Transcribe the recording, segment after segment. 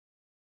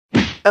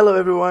Hello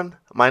everyone,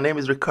 my name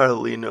is Ricardo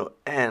Lino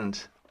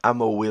and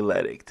I'm a wheel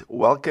addict.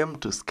 Welcome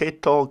to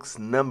Skate Talks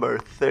number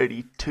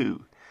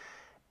 32.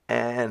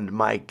 And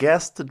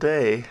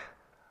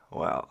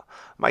well,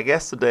 my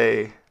guest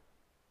today,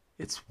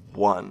 it's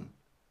one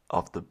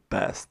of the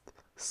best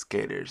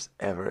skaters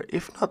ever,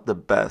 if not the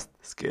best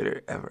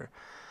skater ever.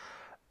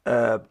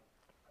 Uh,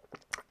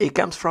 he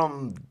comes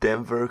from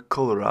Denver,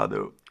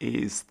 Colorado.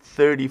 He's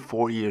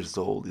 34 years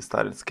old. He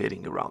started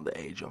skating around the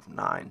age of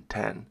 9,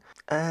 10,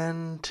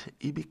 and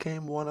he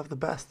became one of the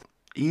best.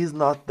 He's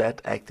not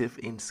that active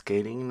in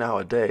skating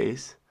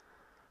nowadays,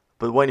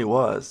 but when he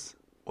was,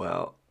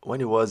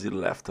 he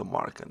left a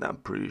mark, and I'm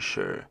pretty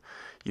sure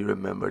you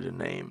remember the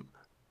name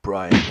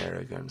Brian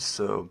Aragon.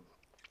 So,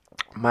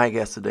 my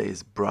guest today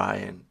is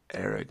Brian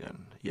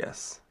Aragon.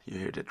 Yes, you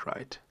heard it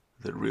right.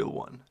 The real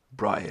one,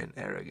 Brian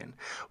Aragon.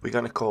 We're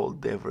gonna call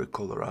Denver,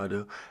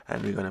 Colorado,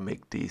 and we're gonna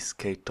make this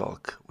skate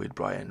talk with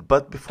Brian.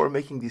 But before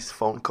making this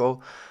phone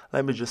call,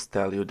 let me just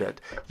tell you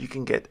that you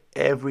can get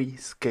every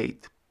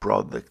skate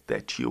product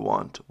that you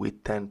want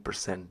with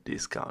 10%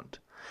 discount.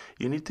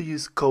 You need to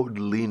use code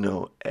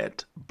LINO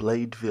at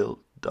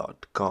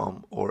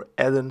bladeville.com or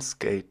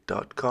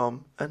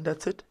edenskate.com, and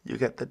that's it. You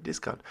get that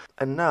discount.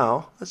 And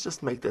now, let's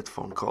just make that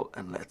phone call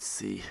and let's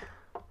see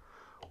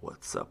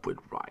what's up with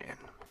Ryan.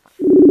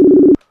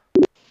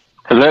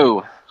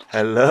 Hello.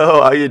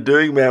 Hello, how you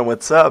doing, man?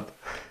 What's up?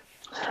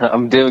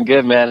 I'm doing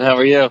good, man. How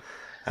are you?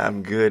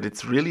 I'm good.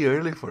 It's really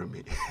early for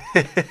me.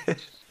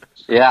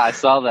 Yeah, I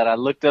saw that. I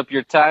looked up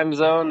your time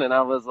zone and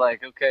I was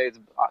like, okay, it's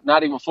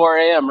not even 4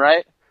 a.m.,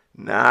 right?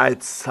 Nah,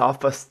 it's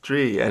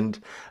 3:30, and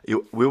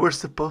we were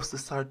supposed to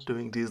start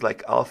doing these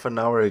like half an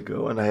hour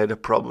ago, and I had a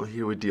problem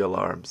here with the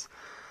alarms.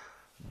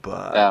 Yeah,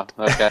 But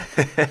okay.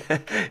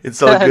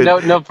 it's all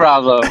good. No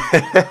problem.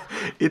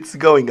 It's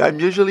going. I'm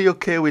usually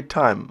okay with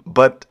time,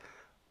 but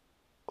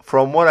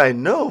from what I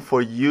know,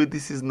 for you,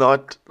 this is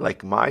not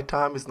like my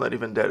time. It's not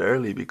even that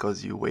early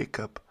because you wake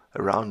up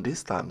around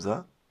these times,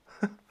 huh?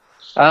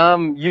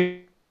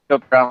 You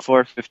up around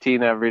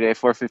 4:15 every day,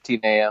 4:15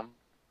 a.m.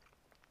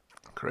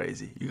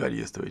 Crazy. You got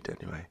used to it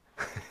anyway.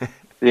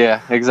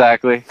 Yeah,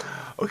 exactly.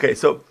 Okay,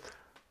 so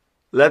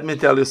let me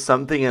tell you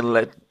something and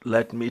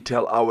let me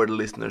tell our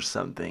listeners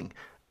something.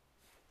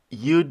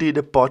 You did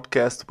a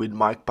podcast with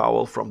Mike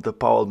Powell from the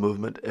Powell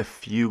Movement a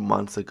few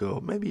months ago,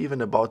 maybe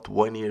even about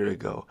 1 year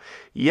ago.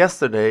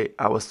 Yesterday,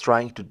 I was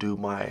trying to do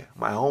my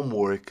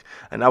homework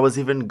and I was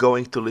even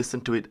going to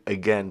listen to it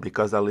again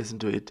because I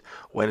listened to it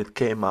when it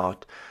came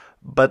out.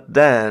 But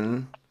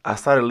then I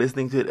started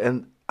listening to it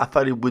and I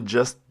thought it would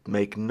just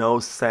make no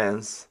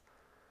sense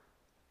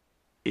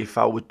if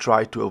I would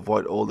try to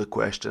avoid all the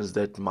questions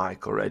that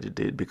Mike already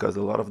did, because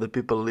a lot of the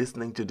people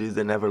listening to this,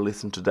 they never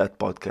listened to that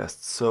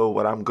podcast. So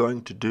what I'm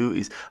going to do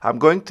is I'm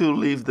going to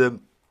leave the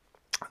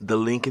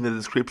link in the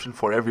description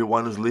for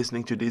everyone who's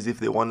listening to this if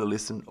they want to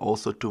listen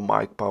also to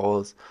Mike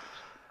Powell's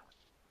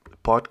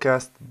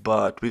podcast.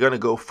 But we're gonna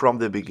go from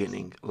the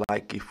beginning,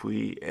 like if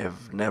we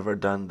have never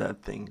done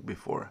that thing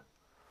before.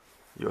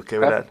 You okay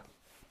with Okay, that?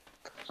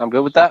 I'm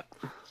good with that.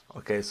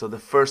 Okay, so the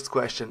first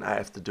question I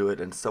have to do it,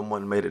 and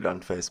someone made it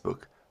on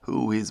Facebook.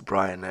 Who is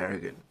Brian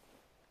Aragon?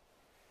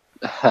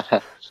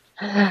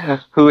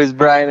 Who is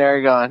Brian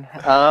Aragon?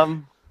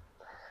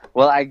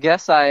 Well, I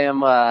guess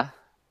I'm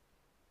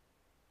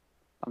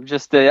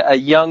just a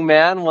young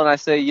man. When I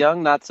say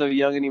young, not so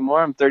young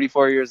anymore. I'm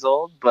 34 years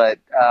old, but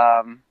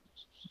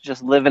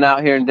just living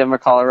out here in Denver,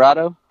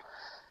 Colorado,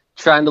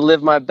 trying to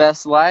live my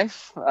best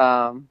life.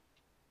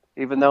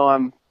 Even though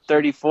I'm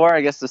 34,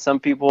 I guess to some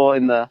people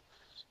in the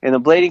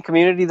blading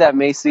community that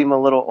may seem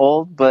a little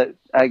old, but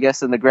I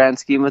guess in the grand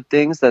scheme of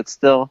things, that's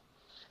still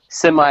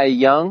semi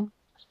young.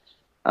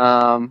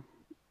 Um,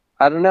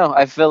 I don't know.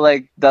 I feel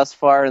like thus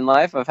far in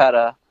life, I've had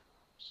a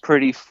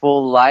pretty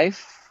full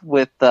life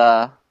with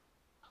a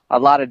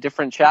lot of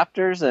different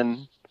chapters,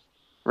 and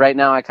right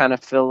now I kind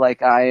of feel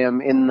like I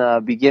am in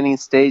the beginning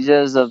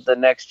stages of the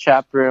next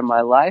chapter in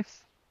my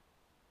life.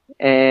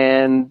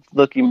 And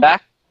looking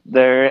back,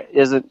 there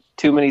isn't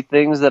too many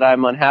things that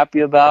I'm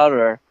unhappy about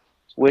or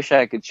wish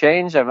I could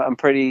change. I'm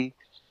pretty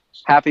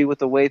happy with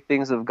the way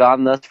things have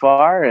gone thus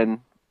far, and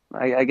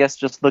I guess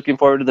just looking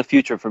forward to the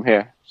future from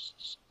here.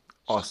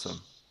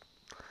 Awesome.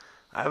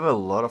 I have a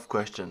lot of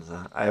questions.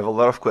 I have a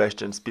lot of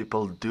questions.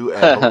 People do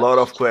have a lot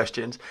of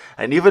questions.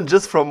 And even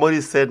just from what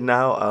you said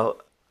now,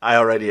 I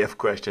already have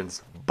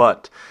questions.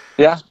 But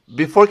Yeah,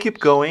 before keep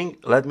going,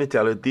 let me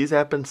tell you, this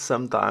happens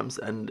sometimes,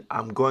 and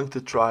I'm going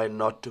to try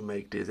not to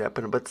make this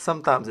happen, but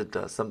sometimes it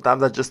does.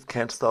 Sometimes I just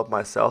can't stop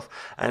myself.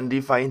 And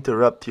if I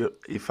interrupt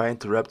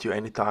you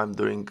anytime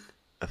during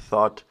a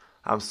thought,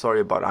 I'm sorry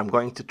about it. I'm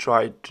going to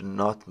try to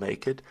not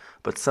make it,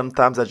 but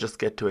sometimes I just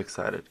get too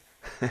excited.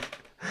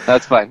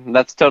 that's fine.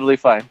 That's totally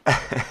fine.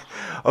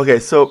 Okay,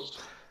 so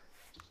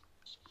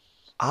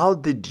how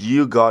did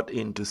you got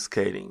into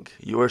skating?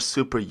 You were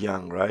super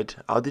young, right?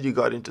 How did you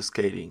got into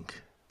skating?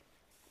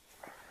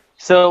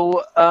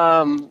 So,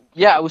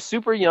 yeah, I was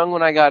super young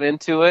when I got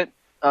into it.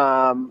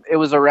 It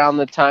was around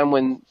the time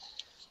when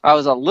I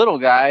was a little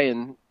guy,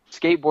 and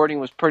skateboarding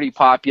was pretty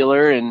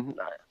popular, and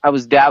I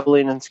was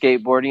dabbling in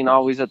skateboarding,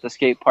 always at the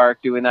skate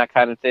park doing that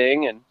kind of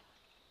thing. And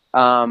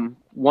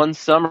one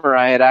summer,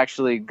 I had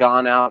actually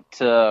gone out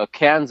to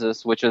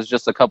Kansas, which is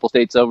just a couple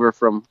states over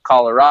from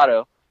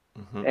Colorado,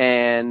 Hmm.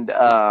 and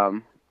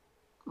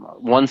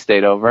one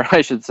state over,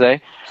 I should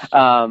say.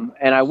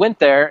 And I went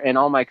there, and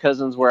all my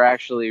cousins were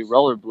actually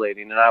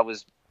rollerblading, and I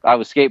was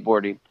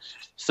skateboarding.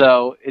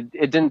 So it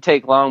didn't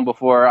take long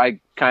before I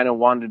kind of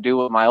wanted to do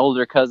what my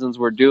older cousins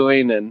were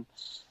doing, and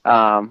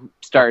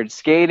started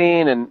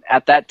skating. And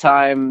at that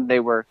time, they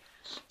were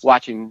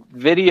watching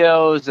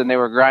videos and they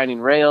were grinding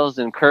rails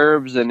and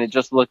curbs, and it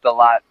just looked a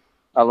lot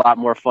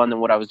more fun than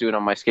what I was doing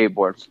on my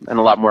skateboard, and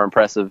a lot more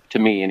impressive to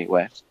me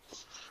anyway.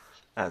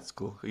 That's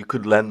cool. You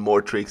could land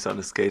more tricks on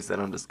the skates than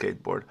on the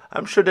skateboard.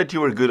 I'm sure that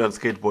you were good on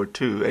skateboard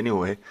too,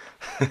 anyway.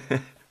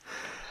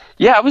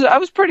 Yeah, I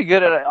was pretty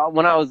good at it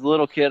when I was a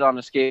little kid on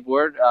a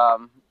skateboard.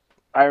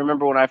 I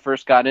remember when I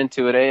first got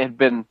into it, I had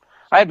been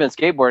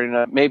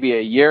skateboarding maybe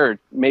a year, or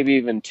maybe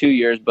even 2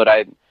 years, but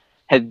I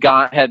had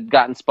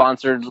gotten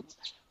sponsored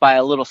by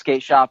a little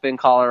skate shop in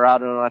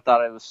Colorado, and I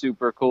thought it was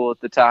super cool at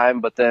the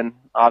time. But then,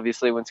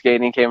 obviously, when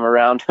skating came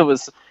around, it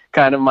was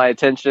kind of my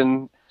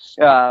attention,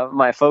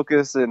 my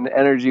focus and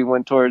energy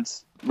went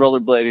towards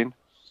rollerblading.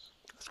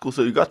 That's cool.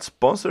 So you got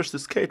sponsors to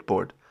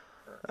skateboard.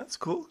 That's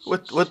cool.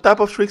 What type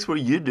of tricks were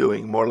you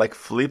doing? More like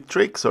flip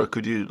tricks, or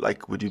would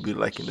you be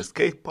like in the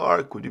skate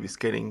park? Would you be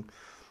skating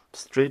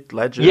street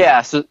ledges?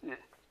 Yeah, so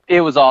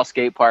it was all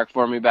skate park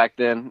for me back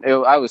then.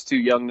 I was too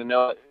young to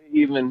know it.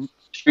 Even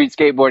street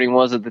skateboarding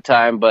was at the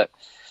time, but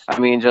I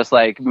mean, just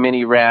like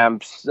mini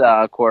ramps,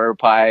 quarter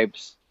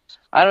pipes.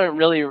 I don't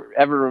really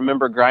ever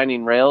remember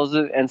grinding rails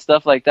and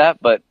stuff like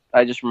that, but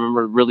I just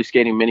remember really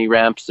skating mini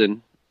ramps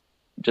and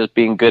just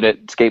being good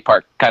at skate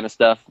park kind of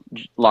stuff,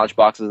 launch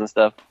boxes and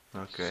stuff.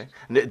 Okay.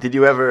 Did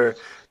you ever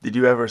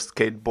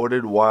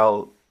skateboarded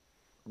while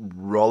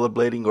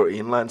rollerblading or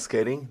inline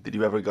skating? Did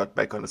you ever got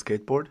back on a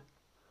skateboard?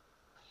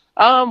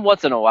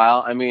 Once in a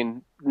while. I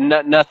mean,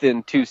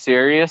 nothing too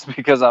serious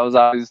because I was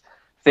always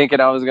thinking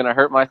I was gonna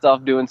hurt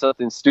myself doing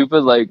something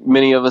stupid, like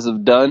many of us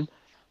have done.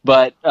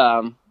 But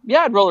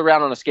yeah, I'd roll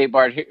around on a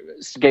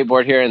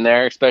skateboard here and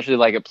there, especially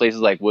like at places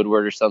like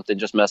Woodward or something,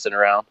 just messing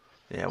around.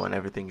 Yeah, when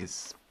everything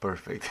is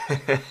perfect.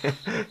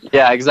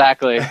 Yeah,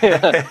 exactly.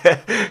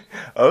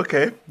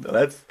 Okay,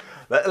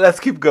 let's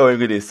keep going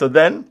with this. So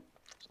then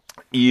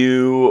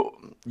you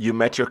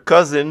met your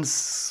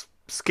cousins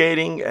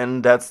skating,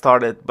 and that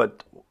started.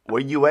 But were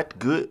you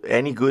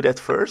any good at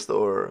first,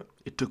 or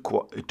it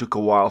took a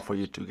while for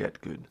you to get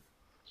good?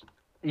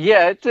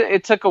 Yeah,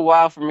 it took a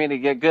while for me to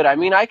get good. I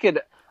mean, I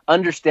could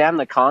understand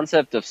the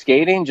concept of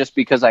skating just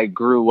because I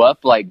grew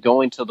up like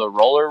going to the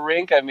roller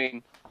rink. I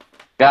mean,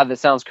 God, that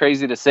sounds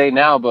crazy to say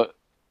now, but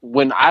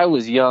when I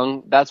was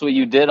young, that's what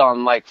you did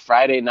on like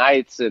Friday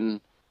nights and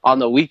on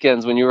the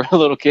weekends when you were a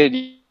little kid.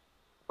 You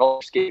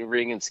roller skating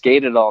ring and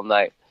skated all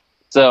night.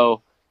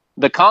 So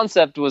the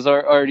concept was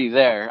already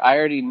there. I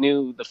already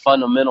knew the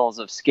fundamentals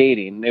of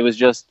skating. It was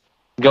just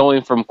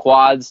going from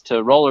quads to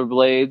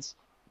rollerblades,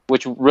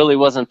 which really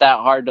wasn't that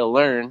hard to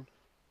learn.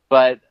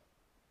 But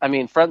I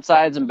mean, front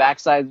sides and back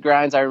side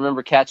grinds, I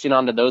remember catching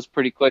onto those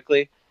pretty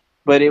quickly.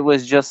 But it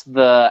was just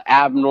the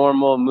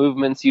abnormal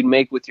movements you'd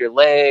make with your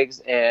legs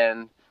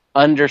and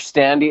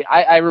understanding.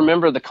 I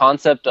remember the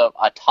concept of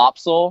a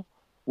topsole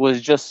was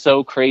just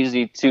so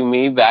crazy to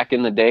me back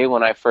in the day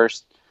when I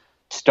first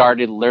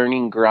started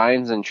learning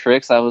grinds and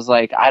tricks. I was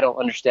like, I don't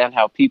understand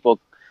how people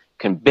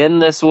can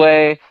bend this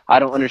way. I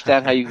don't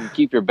understand how you can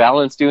keep your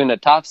balance doing a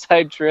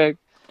topside trick.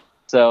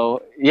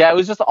 So yeah, it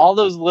was just all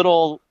those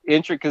little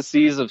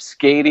intricacies of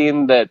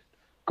skating that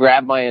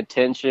grabbed my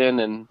attention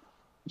and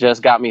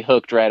just got me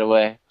hooked right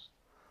away.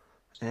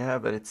 Yeah,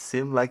 but it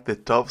seemed like the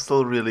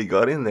topsail really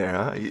got in there,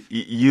 huh?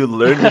 You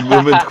learned the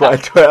movement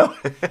quite well.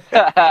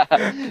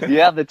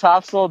 Yeah, the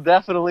top sole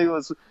definitely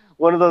was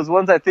one of those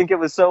ones. I think it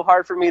was so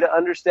hard for me to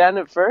understand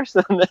at first,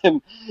 and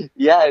then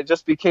yeah, it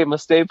just became a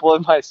staple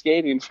in my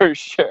skating for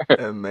sure.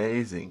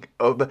 Amazing.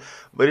 Oh,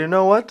 but you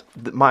know what?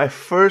 My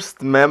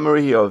first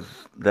memory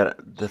of that,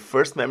 the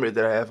first memory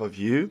that I have of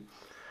you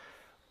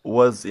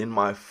was in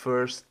my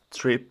first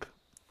trip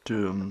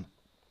to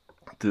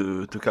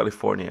to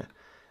California,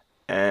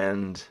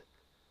 and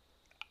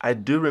I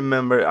do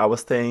remember I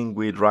was staying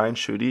with Ryan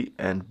Schutte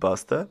and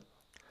Busta,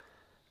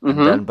 and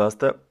Hmm. then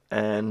Busta,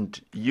 and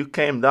you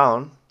came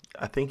down.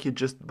 I think you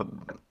just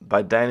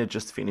by then you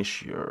just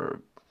finished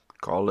your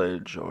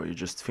college or you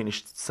just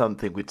finished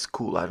something with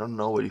school. I don't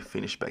know what you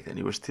finished back then.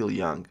 You were still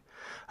young.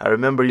 I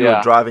remember you were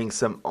Yeah. driving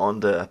some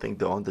Honda, I think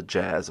the Honda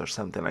Jazz or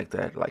something like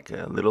that, like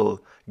a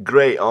little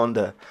gray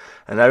Honda.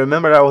 And I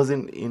remember I was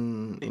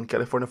in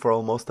California for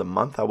almost a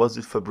month. I was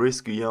with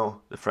Fabrice Guillon,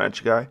 the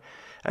French guy.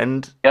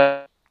 And,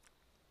 Yeah.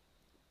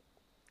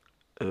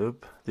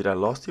 did I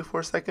lost you for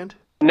a second?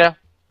 No.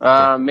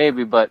 Okay.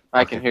 Maybe, but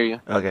I can Okay. hear you.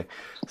 Okay.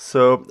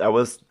 So I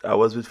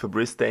was with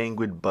Fabrice staying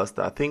with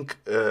Busta. I think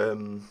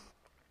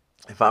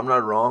if I'm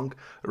not wrong,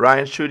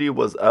 Ryan Schutte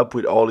was up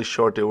with Ollie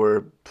Short. There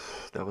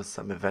was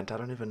some event. I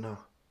don't even know.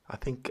 I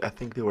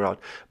think they were out.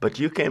 But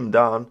you came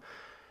down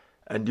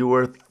and you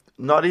were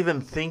not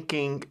even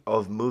thinking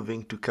of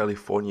moving to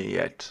California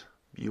yet.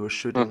 You were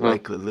shooting Hmm.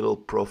 like a little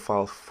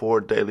profile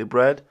for Daily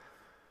Bread,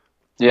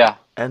 Yeah.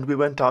 and we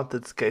went out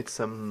to skate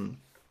some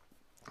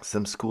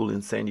school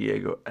in San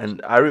Diego.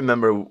 And I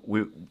remember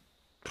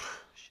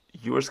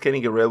you were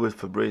skating a rail with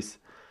Fabrice,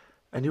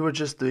 and you were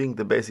just doing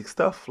the basic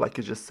stuff, like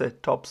you just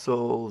said, top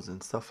soles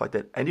and stuff like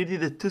that. And you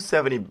did a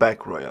 270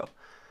 back royal.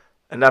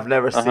 And I've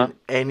never Uh-huh. seen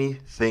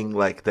anything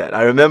like that.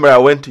 I remember I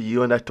went to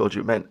you and I told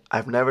you, man,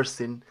 I've never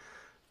seen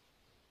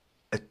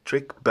a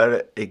trick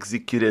better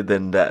executed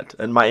than that.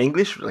 And my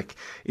English, like,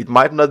 it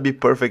might not be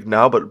perfect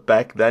now, but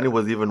back then it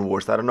was even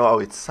worse. I don't know how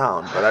it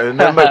sound, but I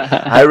remember,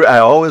 I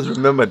always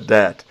remember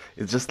that.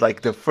 It's just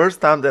like the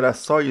first time that I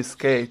saw you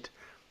skate,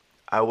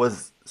 I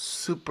was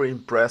super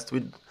impressed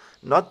with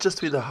not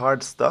just with the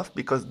hard stuff,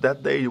 because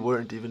that day you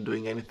weren't even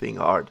doing anything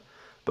hard,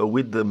 but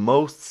with the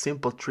most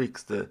simple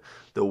tricks,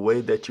 the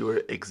way that you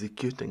were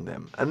executing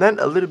them. And then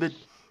a little bit,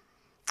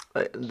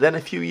 then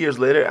a few years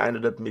later, I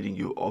ended up meeting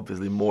you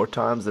obviously more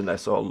times, and I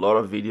saw a lot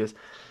of videos.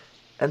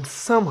 And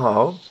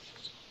somehow,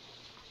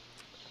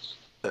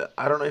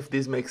 I don't know if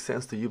this makes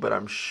sense to you, but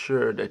I'm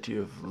sure that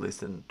you've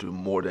listened to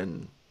more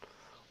than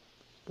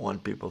one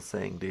people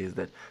saying this,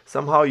 that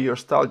somehow your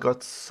style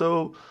got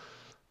so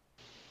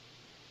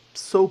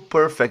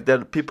perfect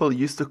that people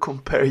used to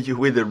compare you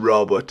with a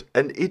robot,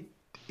 and it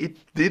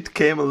did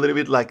came a little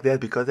bit like that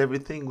because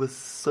everything was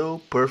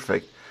so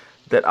perfect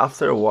that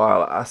after a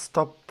while I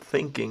stopped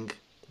thinking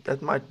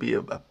that might be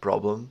a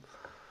problem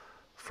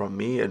from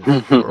me and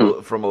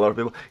from a lot of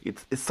people.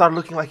 It started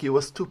looking like it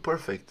was too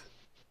perfect,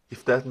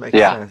 if that makes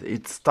Yeah. sense.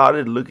 It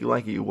started looking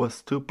like it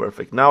was too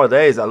perfect.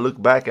 Nowadays I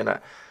look back and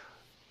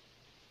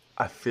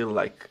I feel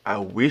like I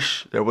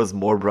wish there was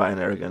more Brian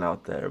Aragon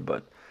out there,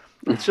 but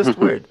it's just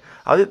weird.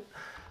 How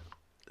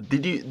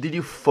did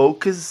you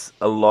focus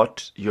a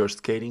lot your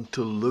skating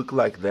to look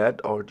like that,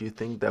 or do you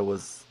think that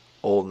was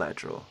all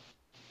natural?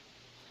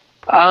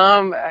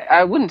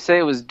 I wouldn't say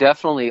it was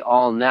definitely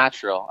all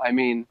natural. I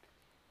mean,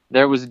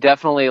 there was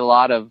definitely a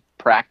lot of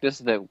practice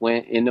that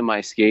went into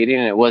my skating,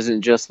 and it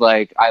wasn't just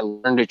like I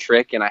learned a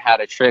trick and I had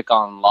a trick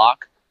on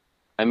lock.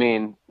 I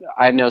mean,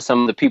 I know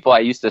some of the people I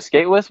used to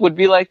skate with would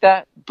be like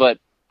that, but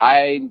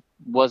I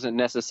wasn't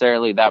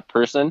necessarily that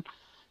person.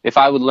 If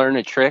I would learn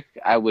a trick,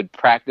 I would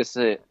practice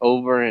it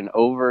over and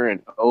over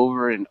and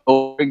over and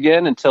over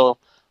again until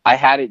I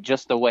had it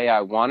just the way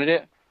I wanted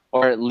it,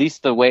 or at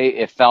least the way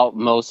it felt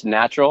most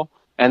natural,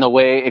 and the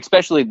way,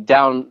 especially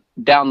down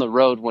the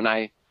road when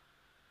I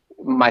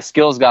my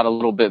skills got a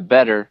little bit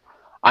better,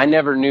 I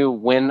never knew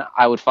when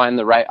I would find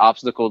the right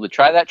obstacle to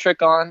try that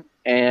trick on,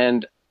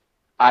 and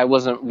I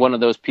wasn't one of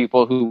those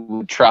people who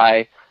would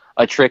try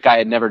a trick I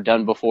had never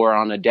done before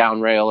on a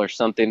down rail or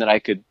something that I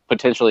could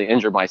potentially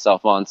injure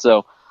myself on.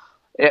 So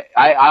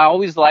I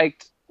always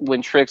liked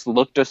when tricks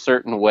looked a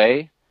certain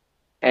way,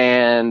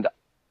 and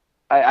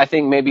I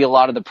think maybe a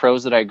lot of the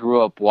pros that I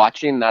grew up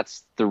watching,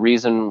 that's the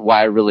reason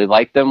why I really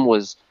liked them,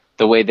 was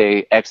the way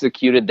they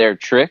executed their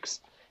tricks.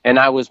 And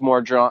I was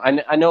more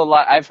drawn. I know a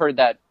lot. I've heard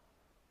that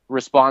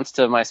response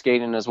to my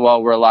skating as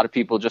well, where a lot of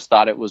people just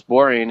thought it was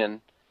boring,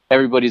 and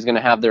everybody's going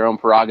to have their own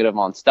prerogative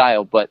on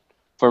style. But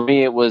for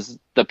me, it was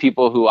the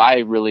people who I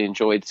really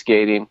enjoyed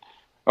skating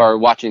or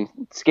watching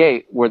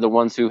skate were the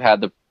ones who had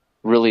the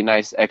really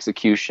nice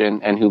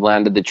execution and who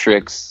landed the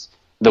tricks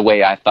the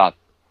way I thought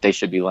they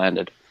should be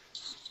landed.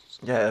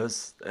 Yeah,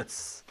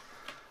 it's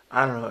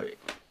I don't know.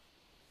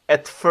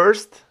 At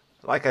first,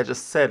 like I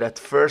just said, at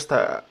first,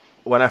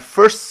 when I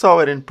first saw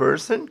it in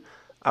person,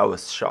 I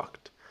was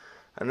shocked.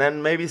 And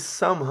then maybe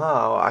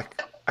somehow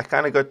I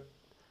kind of got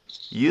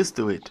used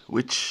to it,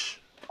 which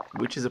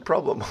is a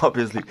problem,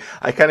 obviously.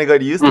 I kind of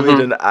got used to it,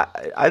 Hmm.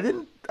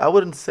 and I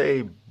wouldn't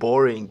say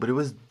boring, but it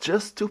was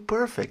just too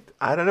perfect.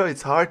 I don't know,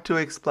 it's hard to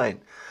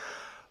explain.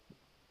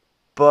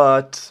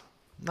 But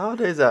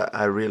nowadays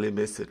I really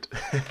miss it.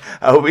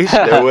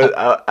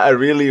 I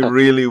really,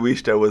 really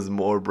wish there was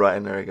more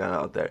Brian Aragon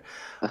out there.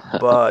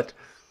 But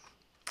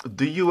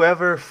do you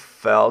ever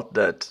felt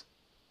that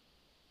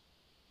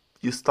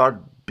you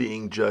start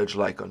being judged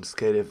like on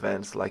skate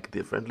events like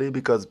differently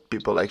because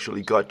people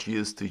actually got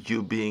used to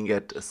you being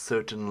at a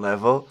certain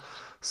level?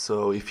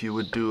 So if you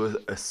would do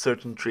a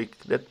certain trick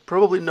that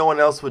probably no one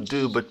else would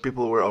do, but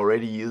people were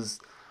already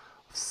used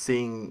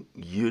seeing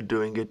you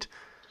doing it,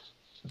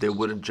 they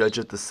wouldn't judge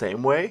it the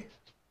same way?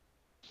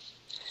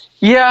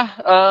 Yeah,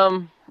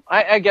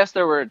 I guess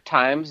there were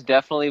times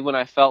definitely when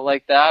I felt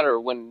like that, or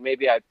when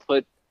maybe I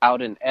put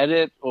out an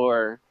edit,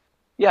 or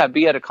yeah,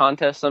 be at a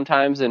contest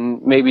sometimes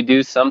and maybe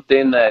do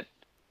something that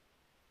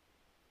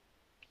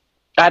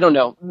I don't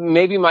know.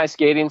 Maybe my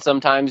skating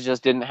sometimes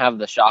just didn't have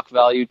the shock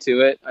value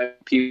to it.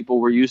 People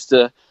were used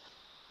to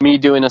me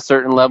doing a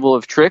certain level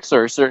of tricks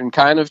or a certain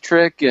kind of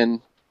trick,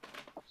 and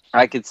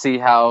I could see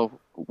how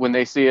when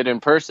they see it in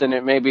person,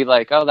 it may be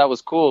like, oh, that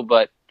was cool,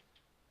 but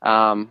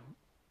um,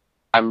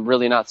 I'm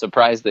really not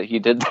surprised that he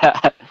did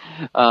that.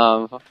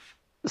 um,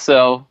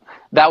 So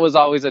that was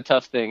always a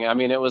tough thing. I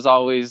mean, it was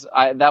always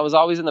that was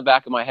always in the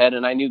back of my head,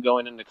 and I knew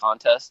going into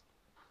contest,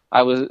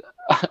 I was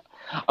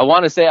I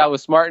want to say I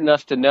was smart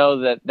enough to know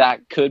that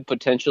that could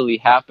potentially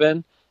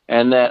happen,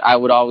 and that I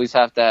would always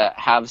have to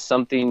have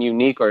something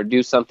unique or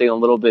do something a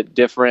little bit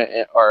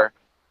different or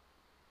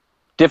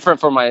different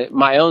for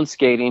my own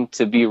skating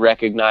to be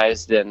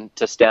recognized and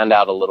to stand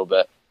out a little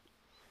bit.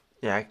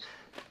 Yeah,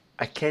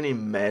 I can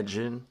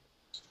imagine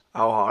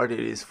how hard it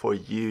is for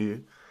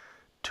you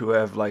to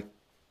have like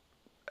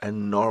a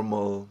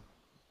normal,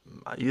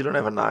 you don't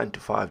have a 9 to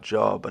 5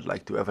 job, but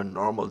like to have a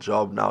normal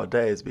job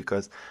nowadays,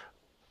 because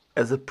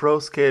as a pro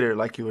skater,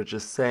 like you were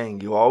just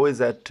saying, you always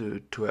had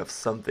to have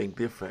something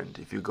different.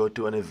 If you go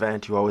to an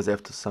event, you always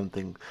have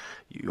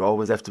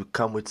to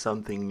come with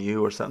something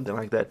new or something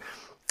like that.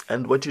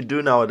 And what you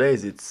do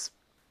nowadays, it's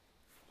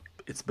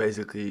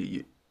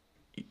basically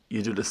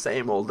you do the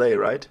same all day,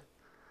 right?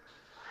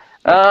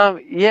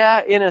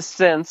 Yeah, in a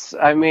sense.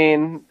 I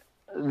mean,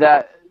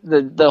 that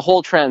the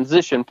whole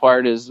transition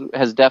part is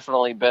has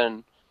definitely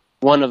been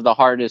one of the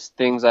hardest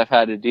things I've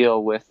had to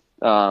deal with.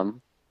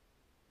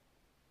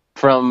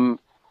 From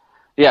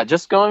Yeah,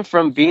 just going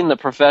from being the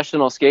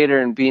professional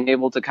skater and being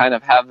able to kind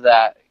of have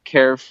that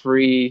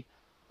carefree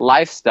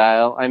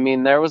lifestyle. I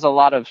mean, there was a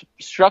lot of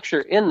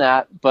structure in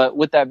that, but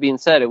with that being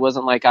said, it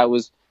wasn't like I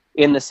was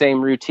in the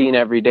same routine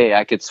every day.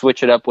 I could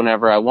switch it up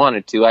whenever I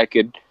wanted to. I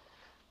could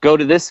go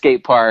to this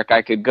skate park.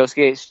 I could go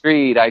skate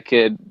street. I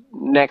could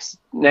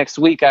next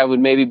week I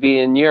would maybe be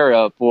in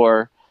Europe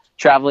or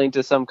traveling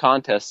to some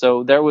contest.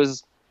 So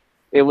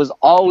it was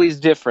always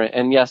different.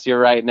 And yes, you're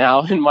right.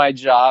 Now in my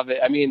job,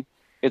 I mean,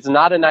 it's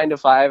not a 9 to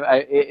 5.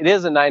 It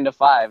is a 9 to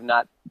 5.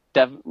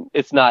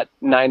 It's not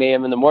 9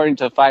 a.m. in the morning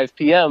to 5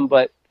 p.m.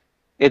 But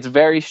it's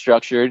very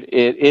structured.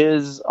 It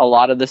is a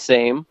lot of the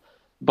same,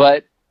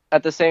 but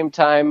at the same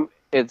time,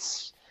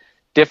 it's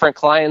different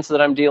clients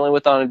that I'm dealing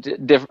with on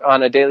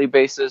a daily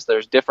basis.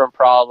 There's different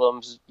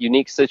problems,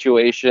 unique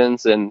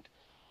situations, and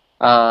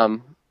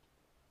um,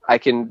 I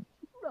can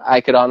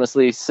I could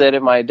honestly sit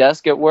at my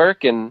desk at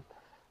work and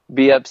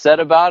be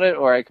upset about it,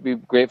 or I could be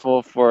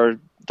grateful for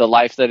the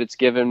life that it's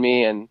given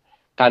me and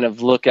kind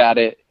of look at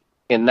it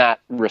in that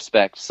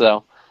respect.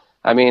 So,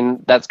 I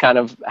mean, that's kind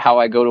of how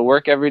I go to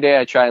work every day.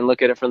 I try and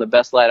look at it from the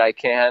best light I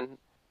can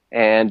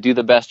and do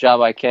the best job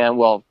I can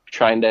while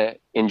trying to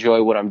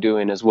enjoy what I'm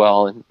doing as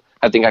well. And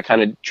I think I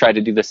kind of try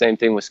to do the same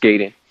thing with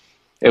skating.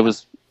 It Yeah.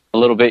 was a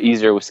little bit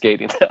easier with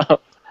skating.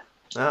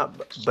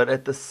 But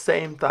at the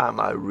same time,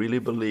 I really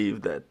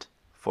believe that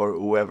for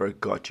whoever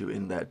got you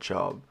in that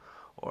job,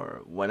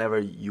 or whenever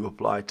you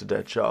applied to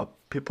that job,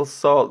 people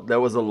saw there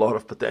was a lot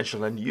of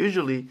potential. And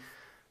usually,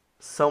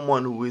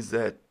 someone who is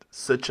at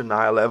such an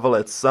high level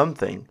at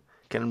something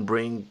can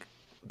bring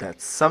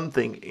that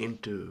something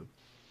into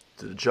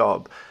the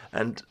job.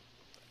 And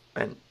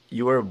and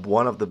you are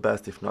one of the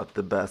best, if not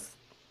the best,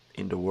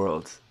 in the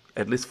world,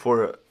 at least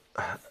for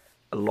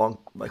a long,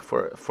 like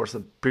for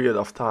some period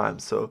of time.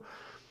 So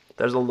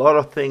there's a lot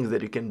of things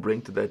that you can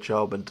bring to that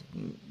job and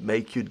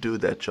make you do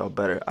that job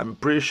better. I'm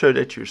pretty sure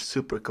that you're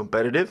super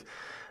competitive,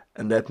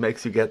 and that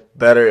makes you get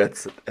better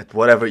at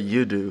whatever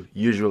you do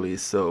usually.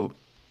 So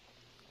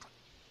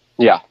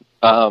Yeah.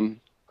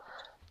 Um,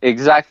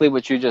 exactly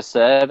what you just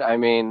said. I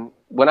mean,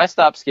 when I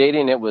stopped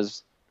skating, it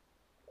wasn't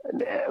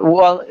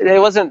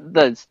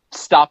the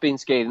stopping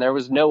skating. There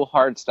was no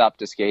hard stop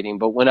to skating.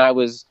 But when I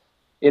was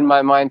in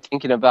my mind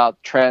thinking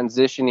about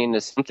transitioning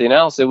to something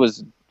else, it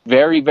was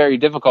very, very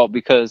difficult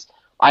because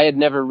I had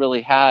never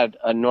really had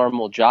a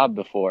normal job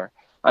before.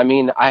 I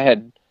mean,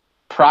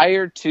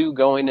 prior to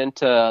going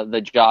into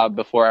the job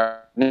before,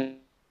 I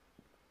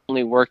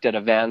only worked at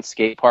a Van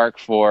skate park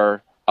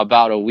for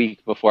about a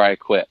week before I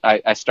quit.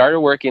 I started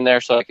working there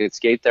so I could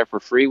skate there for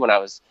free when I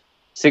was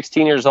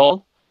 16 years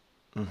old.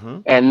 hmm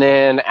And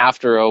then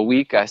after a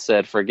week, I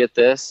said, forget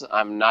this.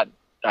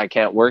 I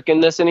can't work in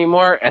this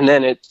anymore. And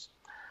then it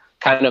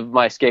kind of,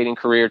 my skating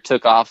career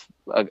took off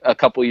a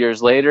couple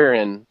years later.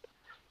 And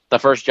the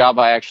first job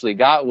I actually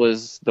got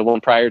was the one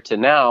prior to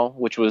now,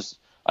 which was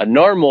a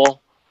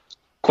normal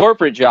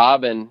corporate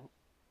job. And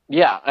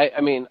yeah,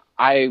 I mean,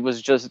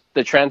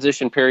 the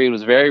transition period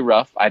was very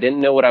rough. I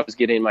didn't know what I was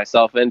getting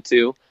myself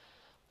into.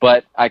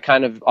 But I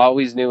kind of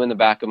always knew in the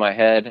back of my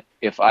head,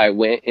 if I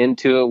went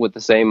into it with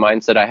the same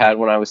mindset I had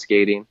when I was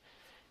skating,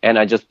 and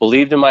I just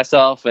believed in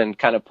myself and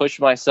kind of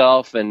pushed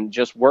myself and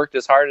just worked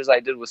as hard as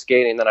I did with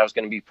skating, then I was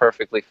going to be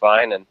perfectly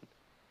fine. And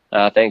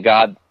thank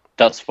God,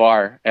 thus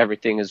far,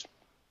 everything has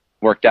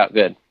worked out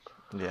good.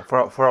 yeah.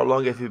 For how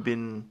long have you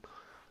been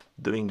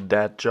doing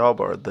that job,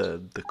 or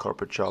the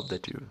corporate job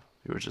that you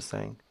were just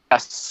saying?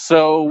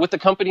 So with the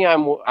company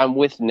I'm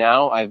with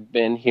now, I've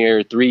been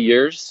here 3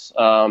 years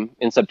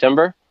in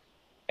September.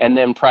 And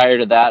then prior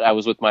to that, I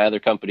was with my other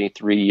company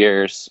 3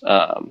 years,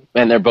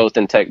 and they're both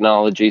in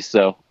technology,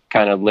 so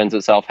kind of lends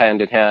itself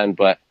hand in hand.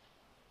 But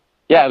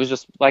yeah, it was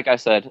just like I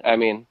said. I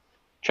mean,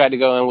 tried to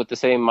go in with the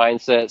same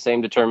mindset, same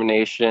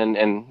determination,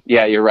 and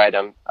yeah, you're right.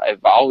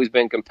 I've always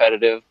been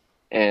competitive,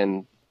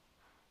 and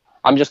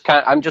I'm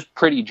just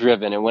pretty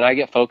driven. And when I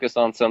get focused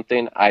on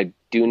something,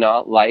 do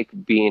not like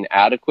being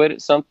adequate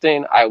at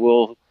something, I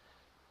will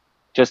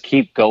just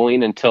keep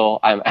going until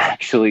I'm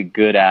actually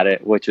good at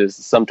it, which is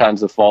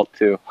sometimes a fault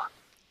too.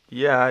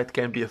 Yeah, it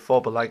can be a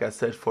fault, but like I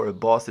said, for a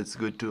boss, it's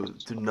good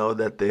to know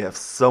that they have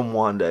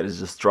someone that is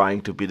just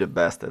trying to be the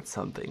best at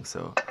something.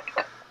 So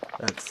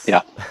that's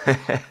Yeah.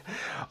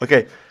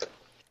 okay.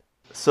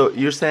 So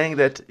you're saying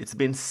that it's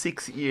been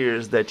 6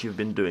 years that you've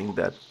been doing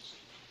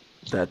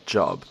that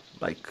job,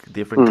 like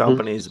different Hmm.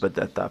 companies, but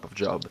that type of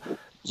job.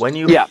 When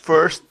you Yeah.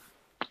 first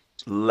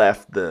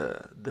left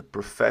the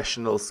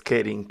professional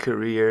skating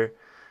career,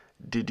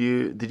 did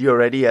you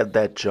already at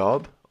that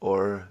job,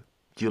 or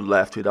you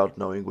left without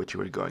knowing what you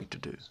were going to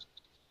do?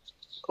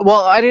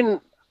 Well, I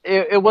didn't.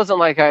 It wasn't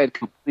like I had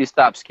completely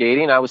stopped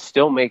skating. I was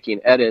still making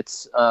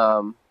edits.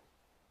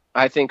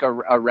 I think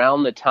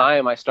around the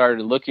time I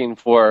started looking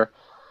for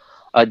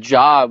a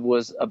job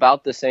was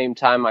about the same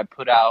time I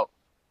put out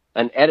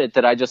an edit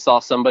that I just saw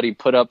somebody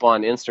put up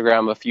on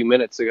Instagram a few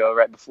minutes ago,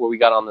 right before we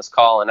got on this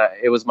call, and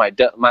it was my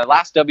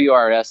last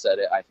WRS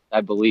edit,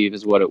 I believe,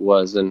 is what it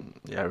was, and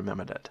Yeah, I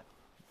remember that.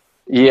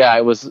 yeah,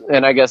 it was.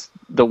 And I guess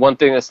the one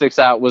thing that sticks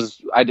out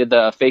was I did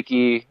the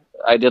fakie.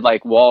 I did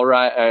like wall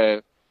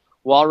ride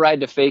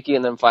to fakie,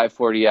 and then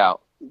 540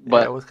 out.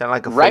 Yeah, it But was kind of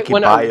like a right fakey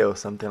when I bio,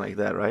 something like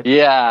that, right?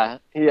 yeah,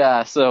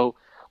 yeah. So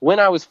when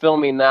I was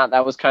filming that,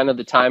 that was kind of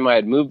the time I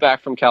had moved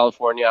back from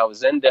California. I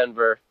was in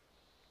Denver.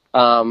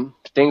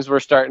 Things were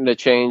starting to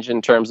change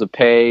in terms of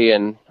pay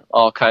and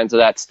all kinds of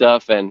that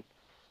stuff, and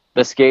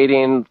the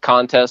skating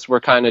contests were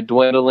kind of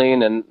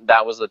dwindling, and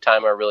that was the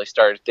time I really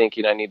started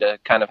thinking I need to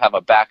kind of have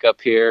a backup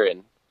here,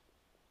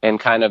 and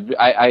kind of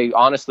I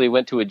honestly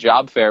went to a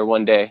job fair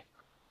one day,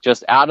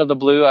 just out of the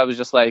blue. I was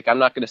just like, I'm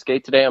not going to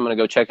skate today. I'm going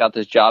to go check out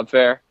this job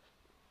fair.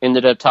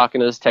 Ended up talking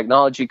to this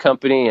technology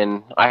company,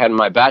 and I had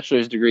my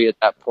bachelor's degree at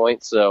that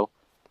point, so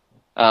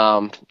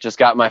just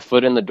got my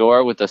foot in the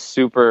door with a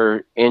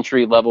super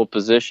entry level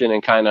position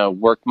and kind of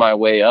worked my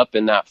way up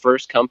in that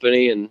first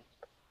company and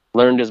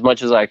learned as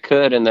much as I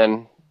could, and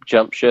then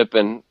jumped ship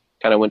and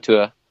kind of went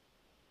to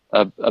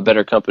a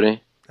better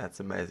company. That's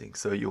amazing.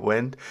 So you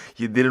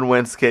didn't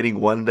went skating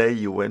one day,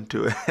 you went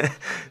to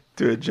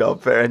to a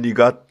job fair and you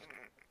got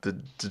the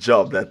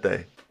job that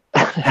day.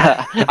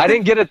 I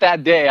didn't get it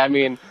that day. I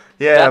mean,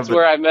 Yeah, that's but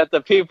where I met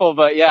the people,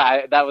 but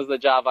yeah, that was the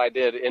job I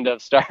did end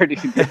up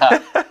starting. Yeah.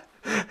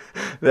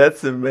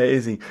 that's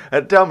amazing.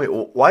 And tell me,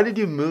 why did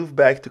you move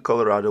back to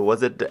Colorado?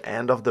 Was it the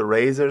end of the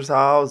Razor's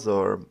house,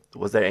 or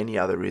was there any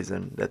other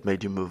reason that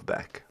made you move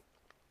back?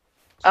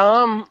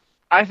 Um,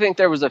 I think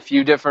there was a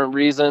few different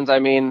reasons. I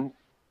mean,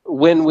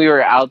 when we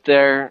were out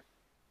there,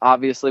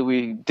 obviously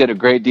we did a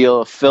great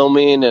deal of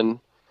filming and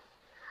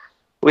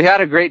we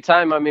had a great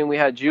time. I mean, we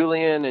had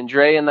Julian and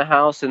Dre in the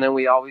house, and then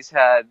we always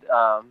had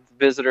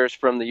visitors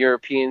from the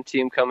European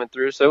team coming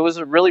through. So it was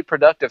a really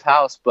productive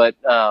house. But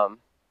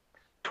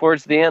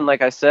towards the end,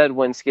 like I said,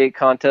 when skate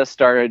contests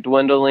started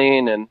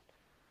dwindling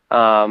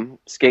and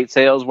skate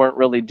sales weren't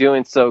really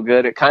doing so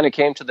good, it kind of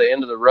came to the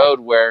end of the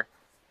road where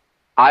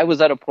I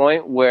was at a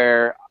point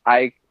where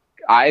I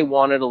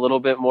wanted a little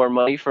bit more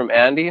money from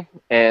Andy,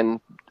 and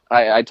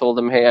I told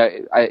him,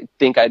 hey, I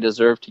think I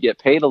deserve to get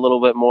paid a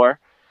little bit more.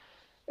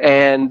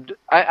 And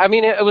I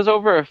mean, it was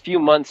over a few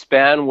months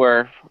span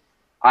where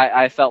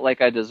I felt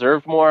like I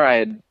deserved more. I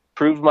had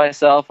proved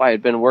myself. I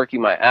had been working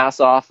my ass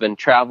off and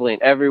traveling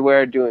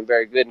everywhere, doing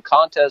very good in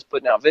contests,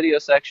 putting out video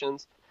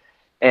sections,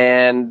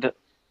 and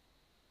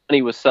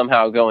money was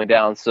somehow going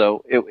down.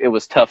 So it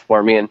was tough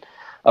for me. And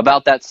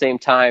about that same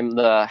time,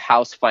 the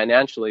house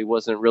financially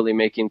wasn't really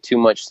making too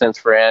much sense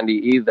for Andy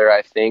either,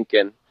 I think.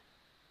 And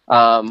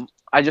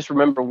I just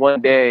remember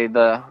one day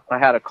I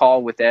had a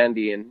call with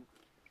Andy, and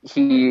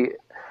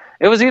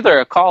it was either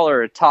a call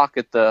or a talk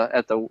at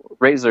the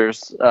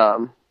Razors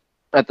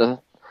at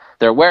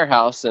their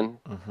warehouse, and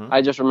Hmm.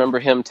 I just remember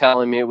him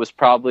telling me it was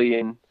probably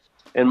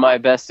in my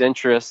best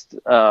interest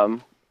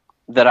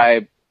that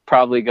I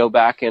probably go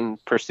back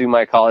and pursue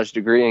my college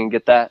degree and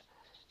get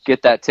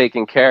that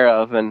taken care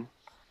of. And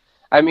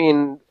I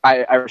mean,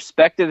 I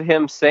respected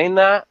him saying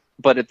that,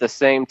 but at the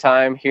same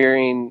time,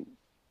 hearing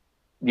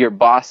your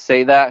boss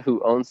say that,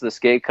 who owns the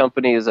skate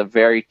company, is a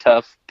very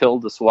tough pill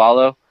to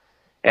swallow,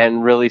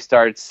 and really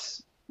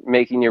starts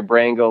making your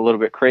brain go a little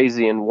bit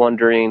crazy and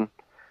wondering,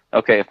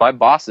 okay, if my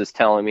boss is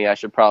telling me I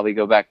should probably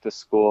go back to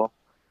school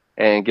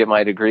and get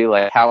my degree,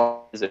 like,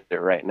 how is it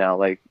right now?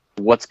 Like,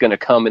 what's going to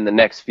come in the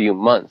next few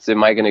months?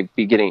 Am I going to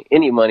be getting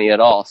any money at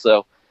all?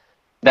 So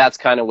that's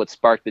kind of what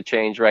sparked the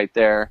change right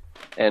there,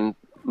 and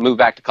moved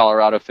back to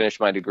Colorado, finished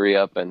my degree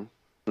up, and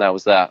that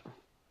was that.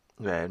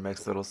 Yeah, it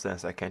makes little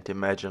sense. I can't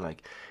imagine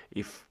like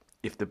if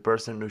the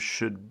person who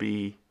should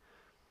be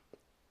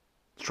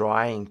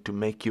trying to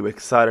make you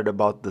excited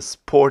about the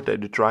sport that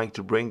you're trying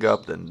to bring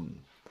up then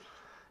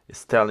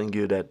is telling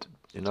you that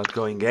you're not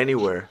going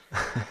anywhere.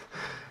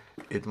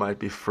 It might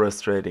be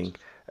frustrating.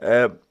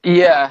 Uh,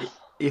 Yeah.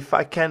 if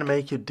I can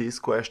make you this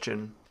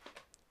question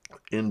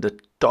in the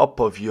top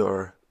of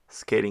your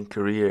skating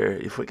career,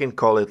 if we can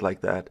call it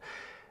like that,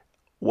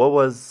 what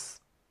was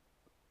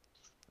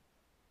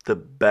the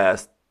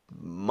best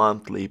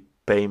monthly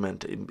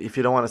payment. If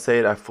you don't want to say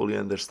it, I fully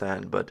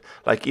understand. But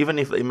like even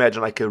if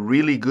imagine like a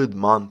really good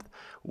month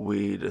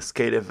with a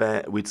skate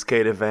event with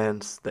skate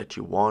events that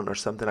you won or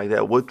something like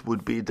that, what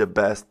would be the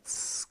best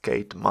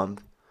skate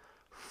month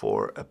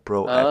for a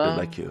pro athlete Uh,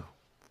 like you?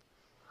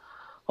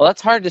 well,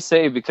 that's hard to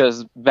say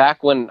because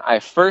back when I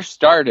first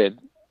started,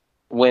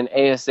 when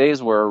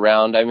ASAs were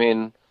around, I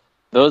mean,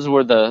 those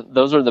were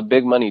the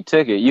big money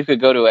ticket. You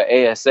could go to an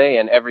ASA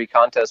and every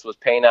contest was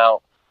paying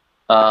out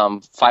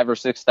 $5,000 or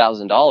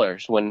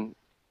 $6,000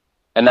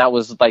 and that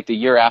was like the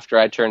year after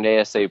I turned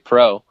ASA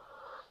pro.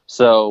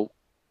 So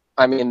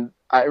I mean,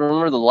 I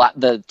remember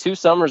the 2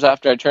 summers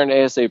after I turned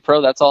ASA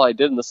pro. That's all I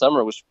did in the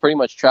summer was pretty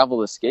much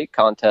travel to skate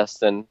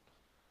contests, and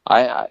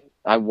I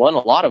won a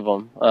lot of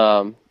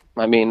them.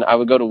 I mean, I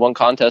would go to one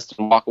contest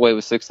and walk away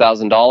with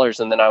 $6,000,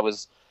 and then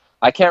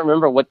I can't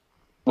remember what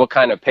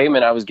kind of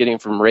payment I was getting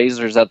from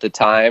Razors at the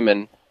time,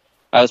 and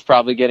I was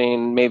probably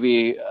getting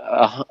maybe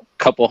a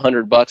couple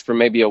 $100 for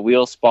maybe a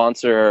wheel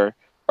sponsor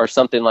or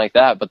something like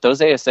that. But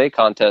those ASA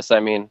contests, I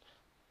mean,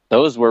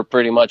 those were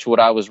pretty much what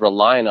I was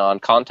relying on.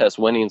 Contest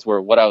winnings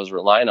were what I was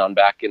relying on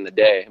back in the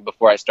day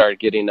before I started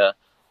getting a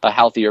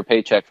healthier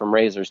paycheck from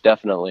Razors,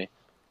 definitely.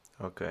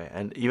 Okay,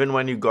 and even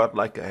when you got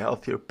like a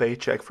healthier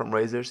paycheck from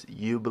Razors,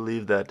 you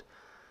believe that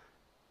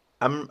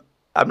I'm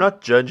I'm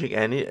not judging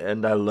Andy,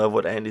 and I love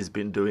what Andy's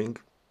been doing,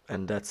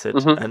 and that's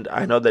it. Hmm. And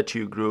I know that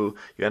you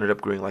ended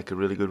up growing like a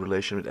really good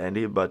relation with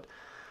Andy, but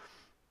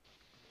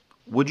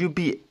would you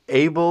be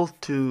able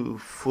to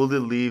fully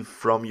live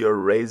from your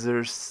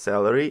Razor's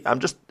salary? I'm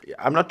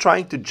not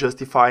trying to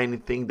justify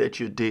anything that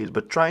you did,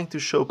 but trying to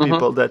show Hmm.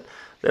 people that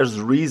there's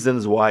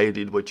reasons why you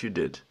did what you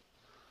did,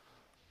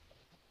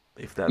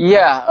 if that makes.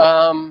 Yeah,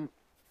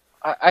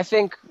 I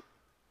think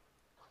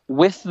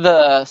with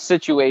the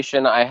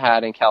situation I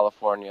had in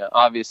California,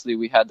 obviously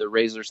we had the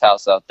Razors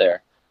house out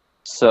there.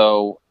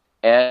 So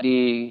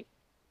Andy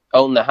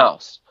owned the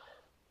house.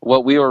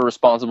 What we were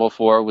responsible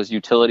for was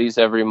utilities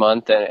every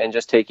month and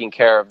just taking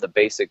care of the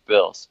basic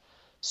bills.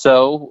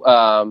 So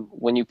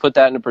when you put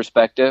that into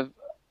perspective,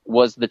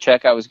 was the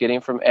check I was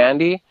getting from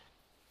Andy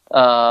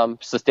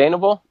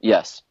sustainable?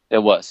 Yes, it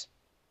was.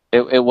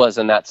 It was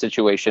in that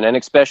situation, and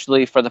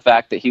especially for the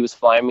fact that he was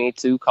flying me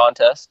to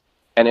contest,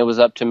 and it was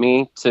up to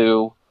me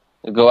to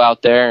go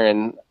out there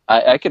and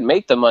I could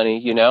make the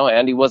money.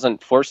 Andy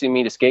wasn't forcing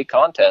me to skate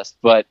contest,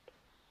 but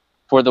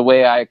for the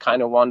way I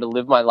kind of wanted to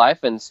live my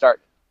life and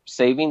start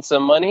saving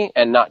some money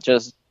and not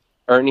just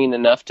earning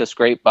enough to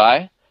scrape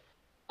by,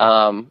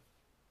 um,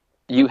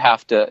 you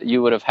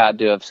would have had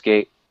to have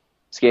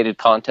skated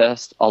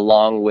contest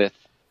along with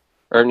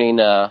earning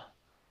a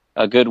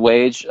good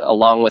wage,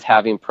 along with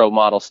having pro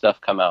model stuff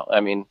come out.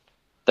 I mean,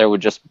 there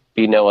would just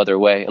be no other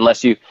way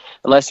unless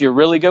you're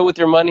really good with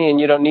your money and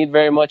you don't need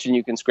very much and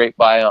you can scrape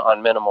by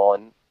on minimal.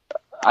 And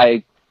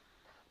I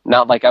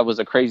not like I was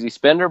a crazy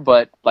spender,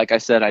 but like I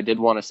said, I did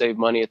want to save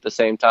money at the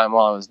same time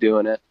while I was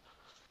doing it.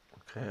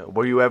 Okay.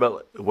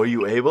 Were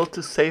you able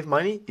to save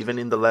money even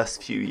in the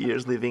last few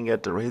years living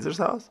at the Razor's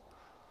house?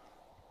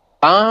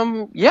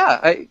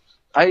 Yeah,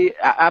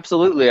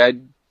 absolutely. I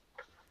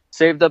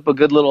saved up a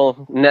good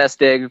little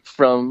nest egg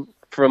from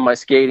my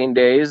skating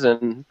days,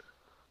 and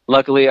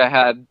luckily I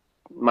had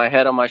my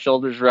head on my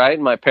shoulders right.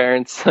 My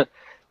parents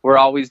were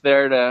always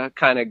there to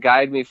kind of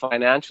guide me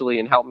financially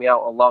and help me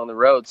out along the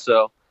road.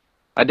 So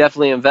I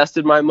definitely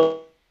invested my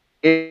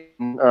money,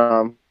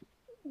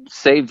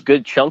 saved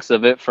good chunks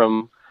of it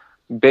from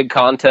big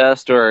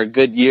contests or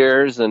good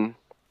years, and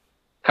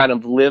kind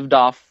of lived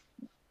off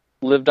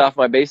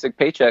my basic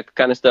paycheck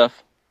kind of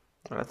stuff.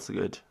 That's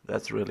good.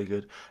 That's really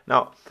good.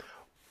 Now,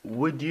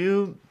 would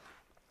you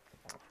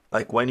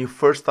like when you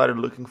first started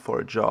looking for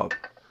a job,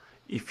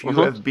 if you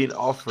Hmm. have been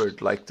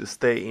offered like to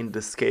stay in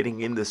the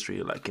skating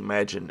industry, like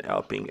imagine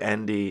helping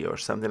Andy or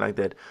something like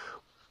that,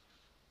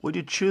 would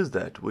you choose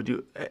that? Would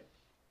you,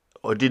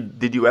 or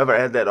did you ever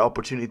have that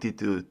opportunity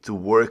to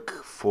work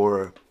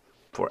for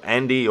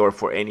Andy or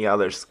for any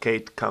other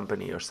skate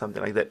company or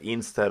something like that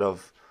instead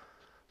of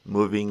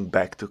moving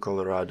back to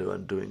Colorado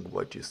and doing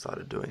what you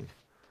started doing?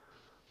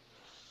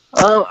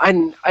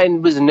 I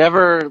was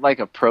never like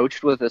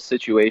approached with a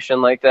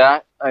situation like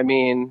that. I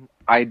mean,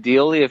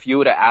 ideally, if you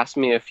would have asked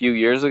me a few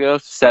years ago,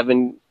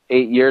 7,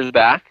 8 years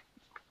back,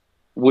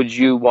 would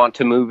you want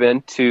to move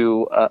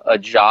into a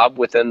job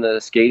within the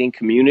skating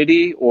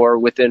community or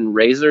within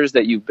Razors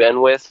that you've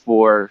been with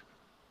for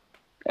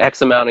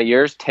X amount of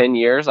years, 10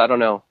 years? I don't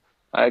know.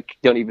 I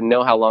don't even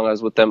know how long I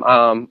was with them.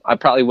 I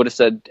probably would have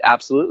said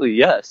absolutely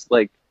yes.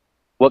 Like,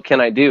 what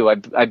can I do?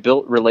 I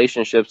built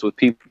relationships with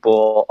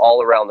people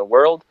all around the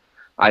world.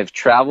 I've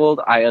traveled.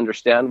 I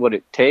understand what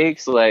it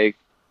takes. Like,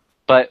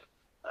 but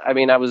I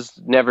mean, I was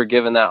never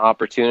given that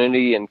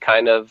opportunity, and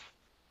kind of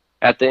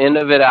at the end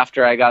of it,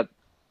 after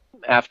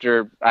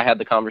I had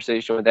the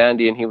conversation with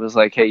Andy, and he was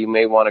like, "Hey, you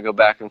may want to go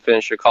back and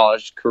finish your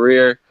college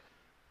career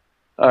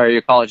or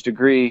your college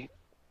degree."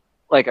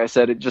 Like I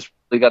said, it just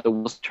really got the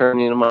wheels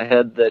turning in my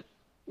head that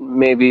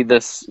maybe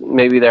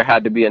there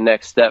had to be a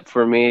next step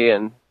for me,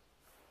 and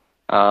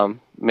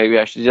maybe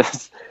I should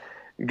just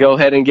go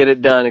ahead and get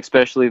it done,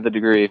 especially the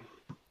degree.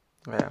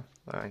 Yeah,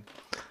 I,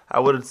 I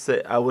wouldn't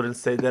say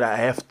that I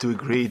have to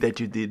agree that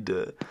you did.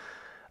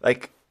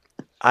 Like,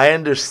 I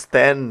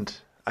understand.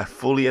 I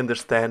fully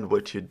understand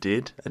what you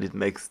did, and it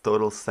makes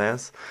total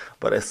sense.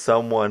 But as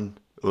someone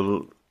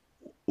who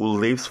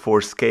lives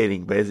for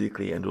skating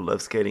basically and who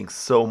loves skating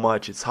so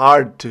much, it's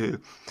hard to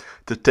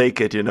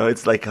take it. You know,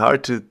 it's like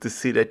hard to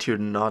see that you're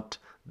not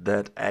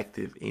that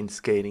active in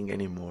skating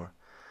anymore.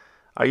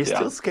 Are you Yeah.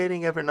 still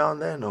skating every now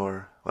and then,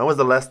 or when was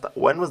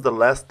the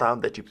last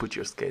time that you put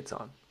your skates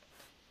on?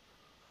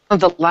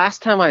 The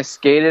last time I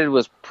skated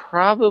was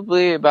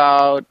probably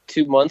about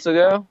 2 months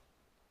ago,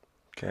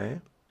 Okay.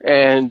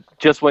 and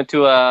just went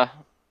to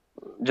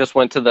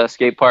the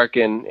skate park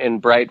in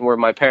Brighton where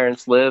my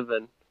parents live,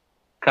 and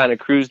kind of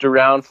cruised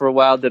around for a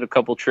while, did a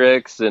couple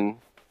tricks, and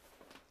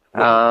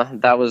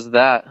What that was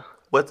that.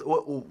 what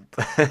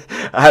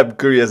I'm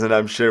curious, and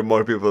I'm sure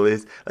more people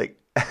is like,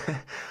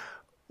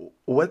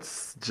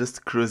 what's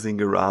just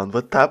cruising around?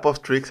 What type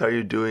of tricks are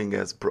you doing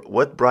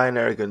what Brian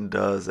Aragon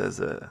does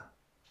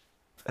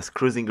as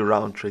cruising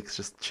around tricks,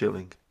 just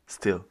chilling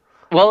still?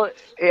 Well,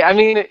 I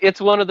mean, it's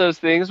one of those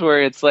things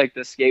where it's like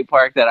the skate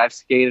park that I've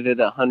skated it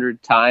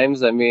 100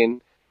 times. I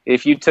mean,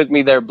 if you took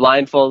me there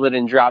blindfolded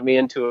and dropped me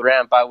into a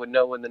ramp, I would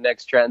know when the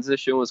next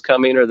transition was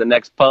coming or the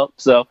next pump.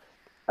 So,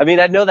 I mean,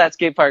 I know that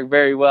skate park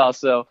very well.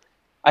 So,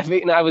 I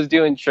mean, I was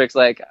doing tricks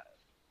like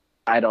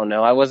I don't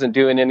know. I wasn't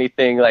doing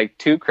anything like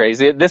too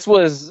crazy. This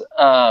was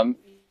I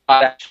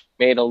actually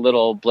made a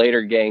little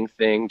Blader Gang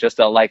thing, just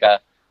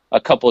a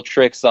couple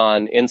tricks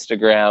on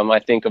Instagram. I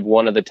think of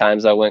one of the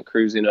times I went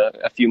cruising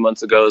a few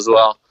months ago as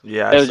well.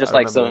 Yeah, It was I just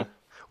like some remember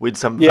with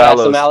some yeah,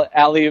 some Valos.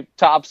 alley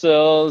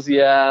topsails,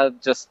 yeah,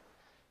 just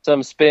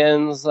some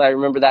spins. I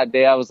remember that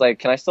day I was like,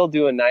 can I still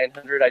do a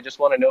 900? I just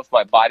want to know if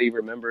my body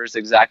remembers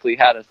exactly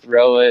how to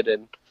throw it.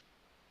 And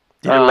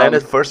Did you land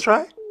it um, first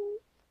try?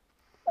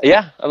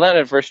 yeah, I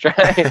landed first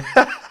try.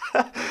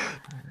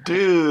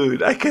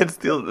 Dude, I can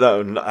still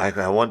no,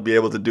 I won't be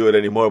able to do it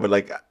anymore. But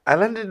like, I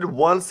landed it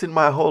once in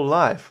my whole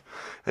life,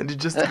 and you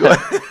just go.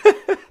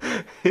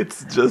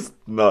 It's just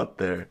not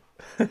there.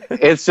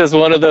 It's just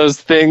one of those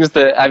things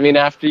that, I mean,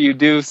 after you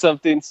do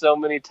something so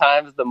many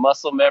times, the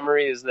muscle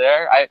memory is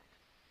there. I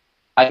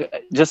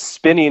just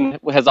spinning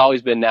has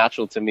always been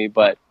natural to me,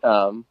 but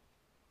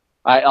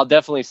I'll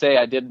definitely say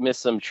I did miss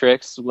some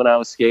tricks when I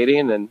was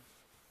skating. And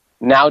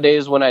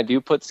nowadays, when I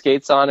do put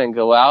skates on and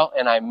go out,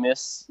 and I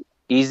miss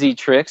easy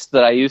tricks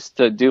that I used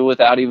to do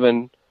without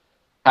even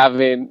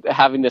having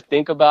to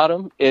think about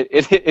them,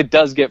 it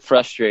does get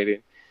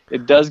frustrating.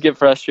 It does get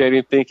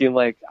frustrating thinking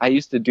like I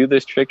used to do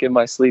this trick in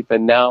my sleep,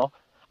 and now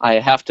I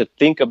have to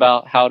think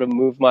about how to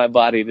move my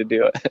body to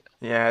do it.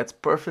 Yeah, it's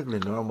perfectly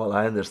normal.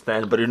 I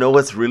understand, but you know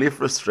what's really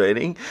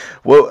frustrating?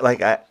 Well,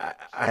 like I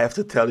have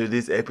to tell you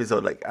this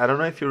episode. Like I don't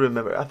know if you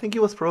remember. I think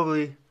it was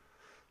probably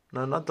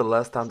no, not the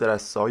last time that I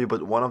saw you,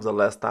 but one of the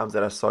last times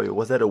that I saw you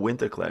was at a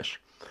Winter Clash.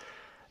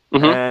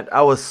 Hmm. And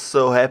I was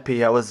so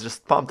happy. I was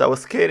just pumped. I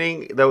was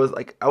skating. That was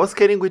like I was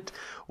skating with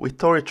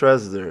Tori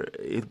Trezder.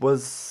 It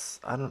was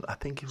I don't. I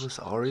think it was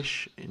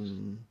Orish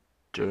in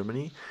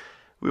Germany.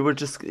 We were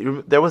just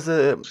there was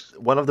a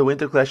one of the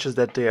winter clashes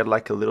that they had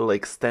like a little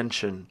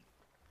extension.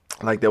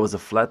 Like there was a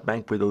flat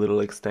bank with a little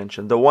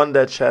extension. The one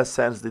that Chaz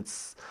sends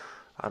it's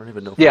I don't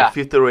even know from Yeah.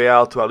 50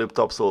 real to Alip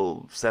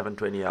Topsol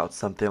 720 out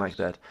something like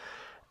that.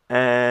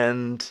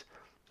 And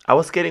I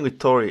was skating with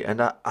Tori,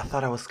 and I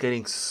thought I was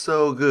skating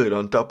so good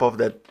on top of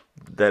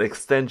that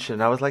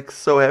extension. I was like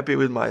so happy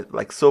with my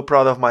like so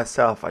proud of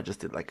myself. I just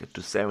did like a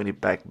 270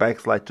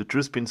 backslide to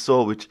true spin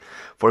soul, which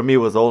for me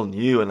was all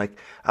new, and like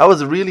I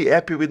was really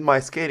happy with my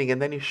skating.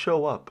 And then you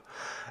show up,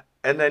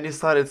 and then you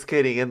started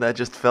skating, and I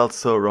just felt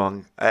so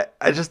wrong.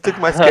 I just took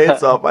my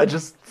skates off. I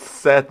just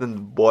sat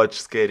and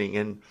watched skating,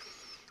 and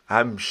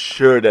I'm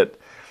sure that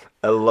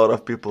a lot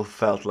of people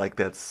felt like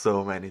that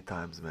so many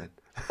times, man.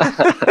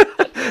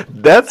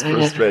 That's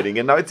frustrating.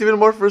 And now it's even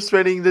more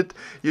frustrating that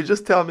you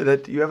just tell me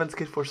that you haven't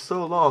skated for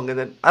so long. And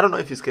then I don't know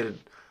if you skated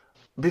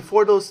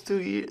before those 2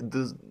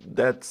 years,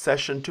 that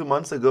session 2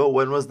 months ago.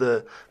 When was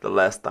the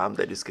last time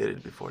that you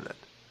skated before that?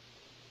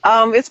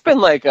 It's been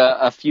like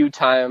a few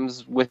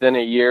times within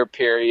a year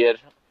period.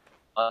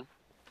 Um,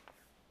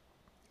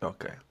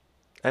 Okay.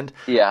 And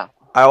yeah.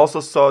 I also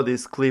saw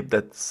this clip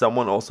that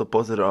someone also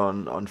posted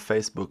on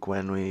Facebook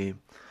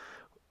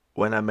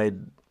when I made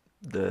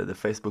the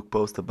Facebook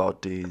post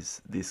about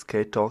these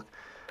skate talk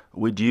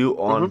with you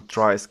Hmm. on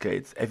tri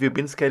skates. Have you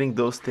been skating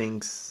those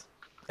things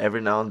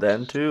every now and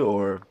then too,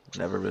 or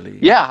never really?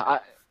 Yeah.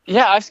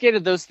 Yeah, I've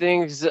skated those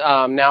things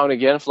now and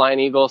again. Flying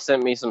Eagle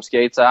sent me some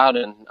skates out,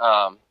 and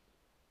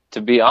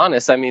to be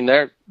honest, I mean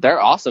they're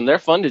awesome. They're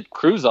fun to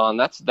cruise on.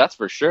 That's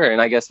for sure.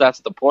 And I guess that's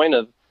the point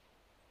of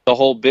the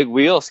whole big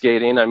wheel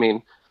skating. I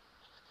mean,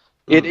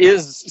 it Mm.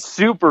 is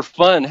super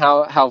fun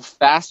how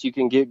fast you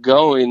can get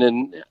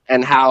going,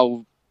 and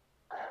how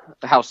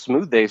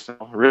smooth they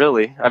feel.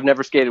 Really, I've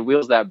never skated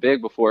wheels that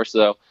big before,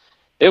 so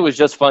it was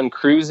just fun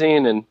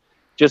cruising and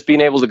just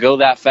being able to go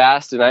that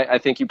fast. And I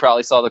think you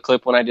probably saw the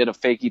clip when I did a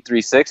fakie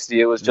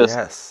 360. It was just,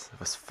 yes, it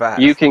was fast.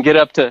 you can get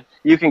up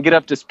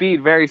to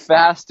speed very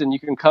fast, and you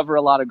can cover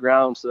a lot of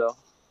ground. So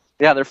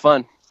yeah, they're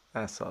fun.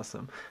 That's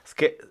awesome.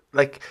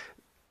 Like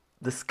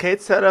the skate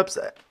setups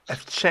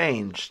have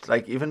changed.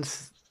 Like even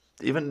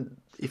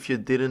if you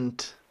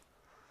didn't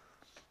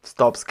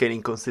stop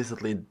skating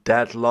consistently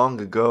that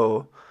long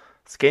ago,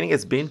 skating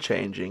has been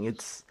changing.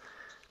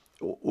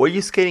 Were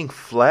you skating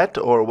flat,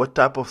 or what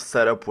type of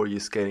setup were you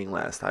skating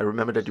last? I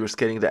remember that you were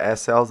skating the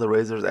SLs, the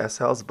Razors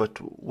SLs, but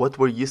what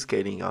were you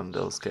skating on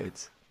those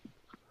skates?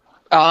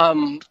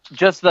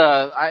 Just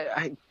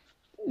I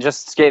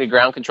just skated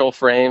ground control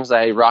frames.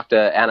 I rocked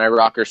a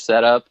anti-rocker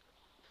setup,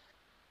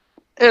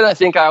 and I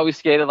think I always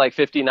skated like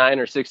 59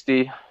 or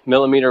 60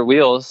 millimeter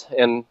wheels.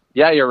 And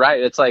yeah, you're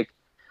right. It's like,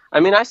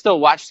 I mean, I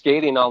still watch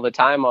skating all the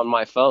time on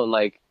my phone.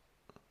 Like,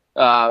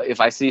 if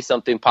I see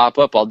something pop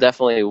up, I'll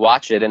definitely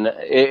watch it. And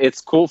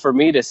it's cool for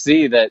me to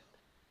see that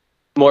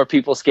more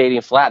people skating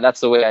flat.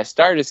 That's the way I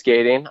started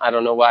skating. I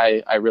don't know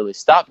why I really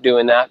stopped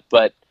doing that,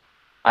 but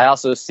I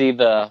also see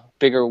the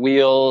bigger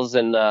wheels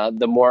and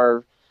the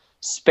more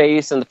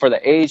space and for the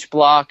H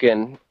block,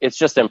 and it's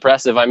just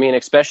impressive. I mean,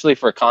 especially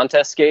for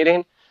contest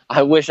skating,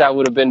 I wish I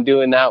would have been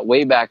doing that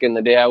way back in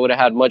the day. I would have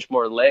had much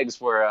more legs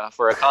for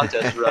a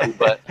contest run.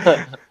 But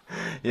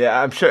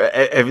yeah, I'm sure.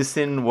 Have you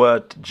seen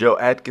what Joe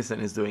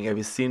Atkinson is doing? Have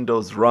you seen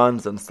those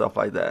runs and stuff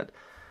like that?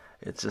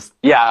 It's just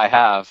yeah, I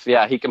have.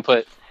 Yeah, he can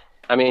put.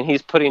 I mean,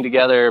 he's putting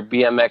together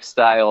BMX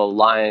style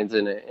lines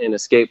in a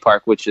skate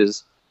park, which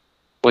is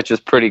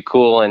pretty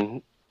cool,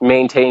 and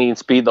maintaining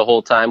speed the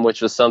whole time,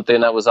 which was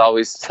something that was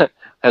always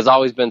has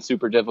always been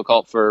super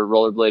difficult for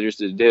rollerbladers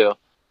to do.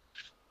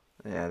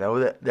 yeah,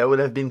 that would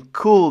have been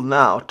cool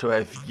now to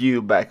have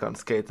you back on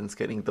skate and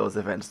skating those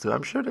events too.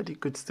 I'm sure that you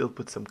could still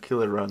put some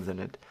killer runs in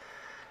it.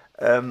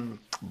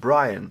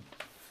 Brian,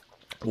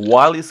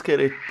 while you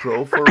skated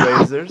pro for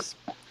Razors,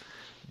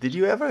 did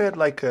you ever get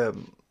like a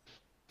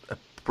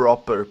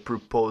proper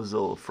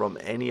proposal from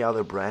any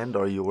other brand,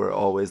 or you were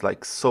always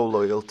like so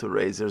loyal to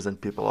Razors and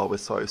people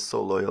always saw you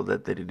so loyal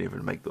that they didn't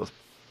even make those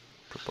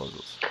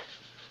proposals?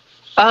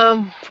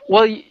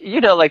 Well,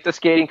 like the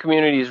skating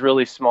community is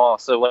really small,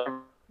 so whenever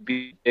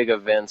big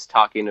events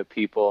talking to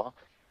people,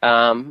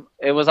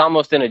 it was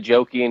almost in a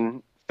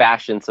joking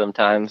fashion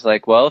sometimes,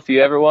 like, well, if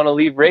you ever want to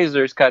leave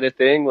Razors kind of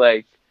thing,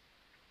 like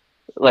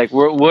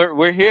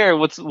we're here,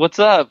 what's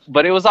up?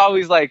 But it was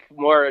always like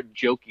more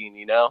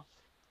joking.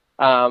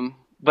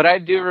 But I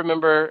do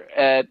remember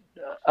at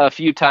a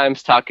few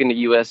times talking to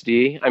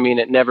USD. I mean,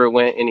 it never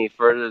went any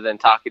further than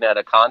talking at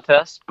a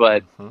contest,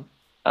 but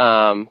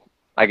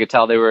I could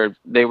tell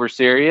they were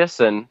serious,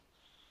 and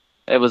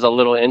it was a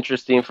little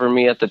interesting for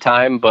me at the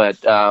time, but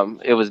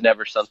it was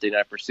never something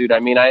I pursued. I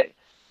mean,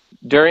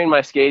 during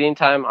my skating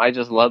time, I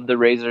just loved the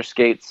Razor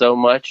skate so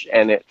much,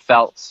 and it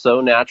felt so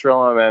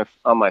natural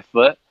on my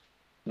foot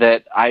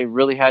that I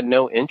really had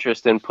no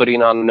interest in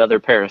putting on another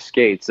pair of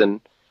skates.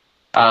 And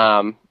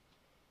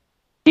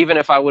even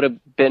if I would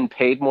have been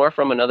paid more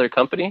from another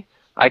company,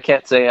 I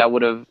can't say I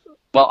would have.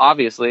 Well,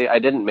 obviously, I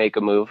didn't make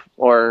a move,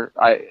 or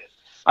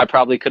I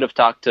probably could have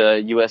talked to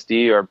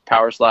USD or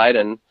Powerslide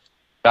and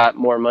got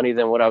more money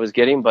than what I was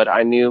getting, but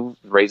I knew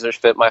Razors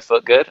fit my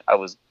foot good. I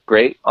was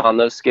great on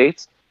those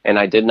skates, and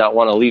I did not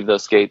want to leave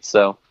those skates.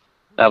 So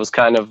that was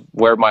kind of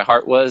where my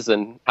heart was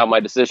and how my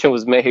decision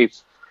was made.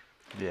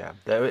 Yeah,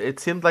 it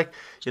seemed like,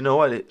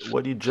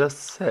 what you just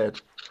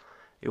said,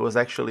 it was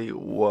actually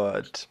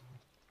what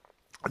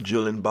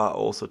Julian Ba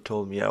also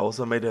told me. I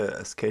also made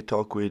a skate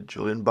talk with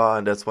Julian Ba,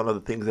 and that's one of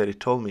the things that he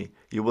told me.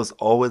 He was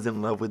always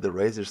in love with the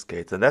Razor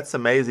skates, and that's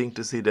amazing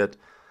to see that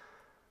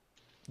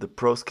the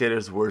pro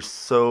skaters were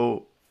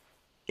so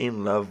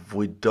in love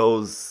with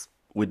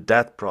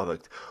that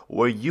product.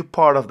 Were you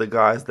part of the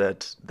guys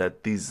that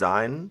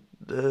designed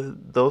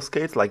those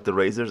skates, like the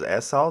Razors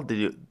SL?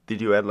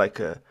 Did you add like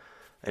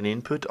an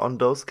input on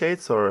those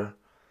skates, or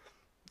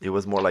it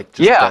was more like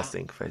just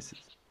testing phases?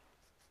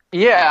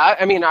 Yeah,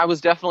 I mean, I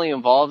was definitely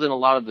involved in a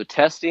lot of the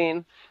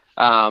testing.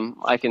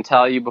 I can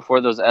tell you,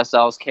 before those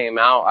SLs came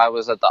out, I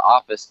was at the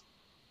office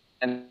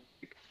and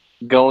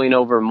going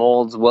over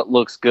molds, what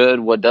looks good,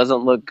 what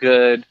doesn't look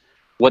good,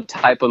 what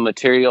type of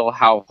material,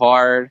 how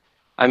hard.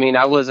 I mean,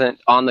 I wasn't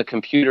on the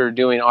computer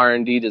doing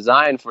R&D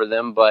design for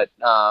them, but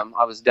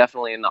I was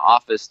definitely in the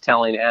office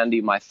telling Andy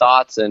my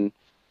thoughts and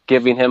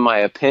giving him my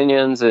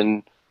opinions.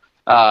 And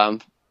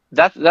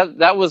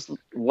that was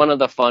one of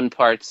the fun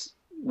parts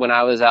when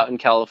I was out in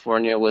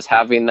California, was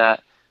having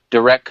that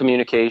direct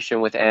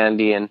communication with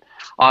Andy. And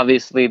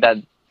obviously that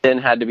then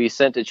had to be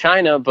sent to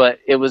China, but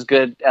it was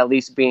good at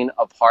least being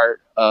a part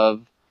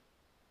of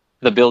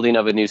the building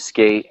of a new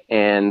skate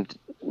and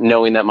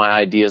knowing that my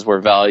ideas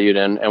were valued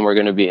and were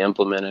going to be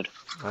implemented.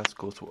 That's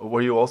cool. So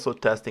were you also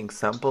testing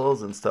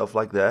samples and stuff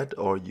like that,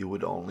 or you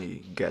would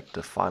only get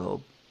the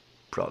final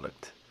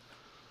product?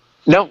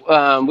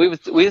 No, we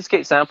would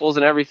skate samples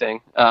and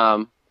everything.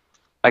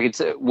 I could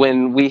say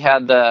when we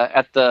had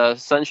at the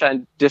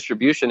Sunshine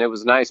distribution, it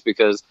was nice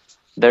because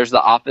there's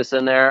the office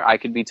in there. I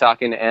could be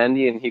talking to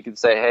Andy, and he could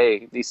say,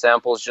 "Hey, these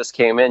samples just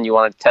came in. You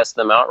want to test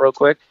them out real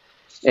quick?"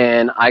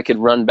 And I could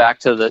run back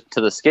to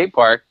the skate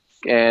park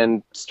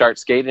and start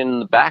skating in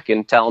the back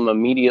and tell them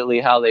immediately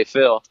how they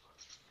feel.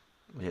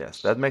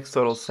 Yes, that makes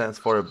total sense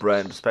for a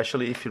brand,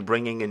 especially if you're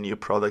bringing a new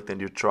product and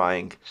you're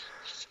trying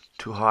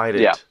to hide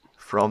Yeah. it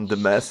from the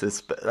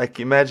masses. But like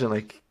imagine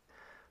like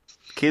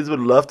kids would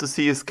love to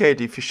see you skate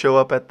if you show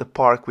up at the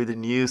park with a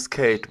new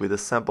skate with a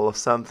sample of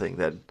something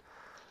that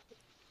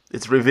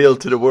it's revealed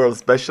to the world,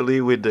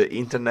 especially with the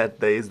internet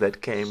days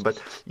that came.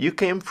 But you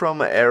came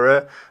from an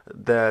era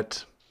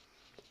that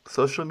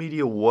social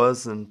media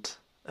wasn't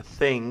a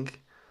thing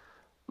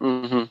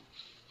Hmm.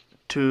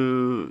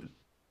 to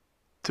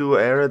an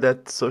era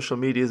that social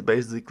media is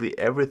basically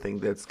everything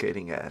that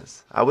skating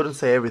has. I wouldn't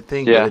say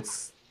everything, but Yeah.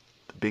 it's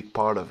a big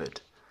part of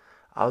it.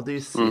 How do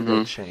you see that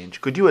Hmm.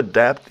 change? Could you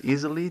adapt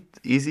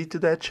easy to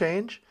that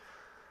change?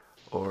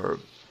 Or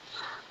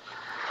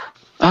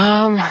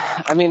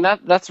I mean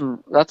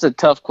that's a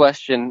tough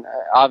question.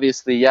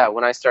 Obviously, yeah.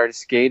 When I started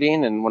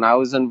skating and when I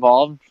was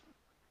involved,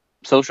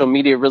 social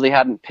media really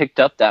hadn't picked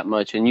up that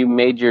much, and you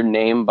made your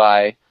name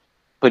by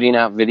putting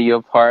out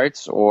video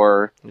parts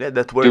or yeah,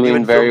 that weren't even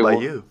doing filmed very by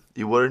well. you.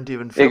 You weren't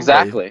even filmed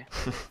by you. Exactly,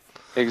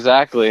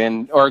 exactly,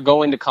 and or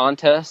going to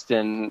contests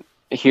and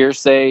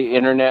hearsay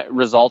internet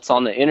results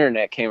on the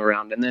internet came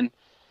around, and then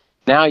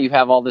now you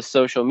have all this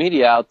social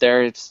media out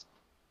there.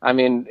 I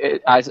mean,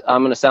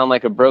 I'm going to sound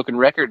like a broken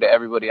record to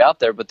everybody out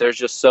there, but there's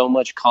just so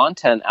much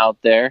content out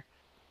there.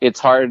 It's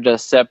hard to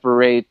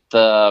separate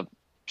the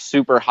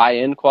super high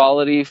end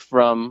quality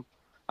from,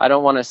 I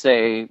don't want to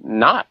say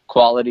not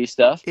quality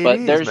stuff, It but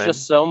is, there's man.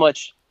 just so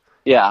much.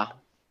 Yeah.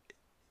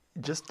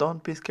 Just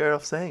don't be scared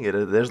of saying it.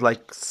 There's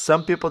like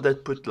some people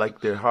that put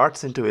like their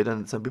hearts into it,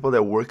 and some people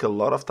that work a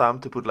lot of time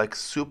to put like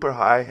super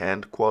high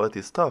end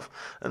quality stuff.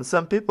 And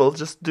some people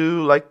just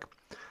do like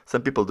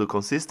some people do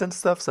consistent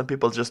stuff, some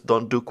people just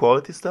don't do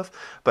quality stuff.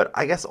 But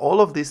I guess all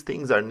of these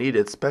things are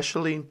needed,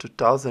 especially in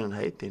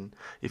 2018.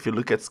 If you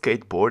look at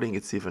skateboarding,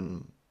 it's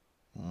even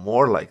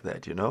more like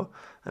that, you know?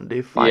 And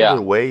they find Yeah.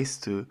 their ways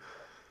to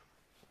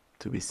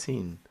be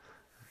seen.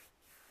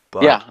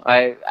 Yeah.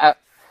 But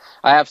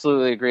I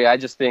absolutely agree. I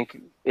just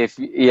think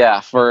yeah,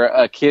 for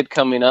a kid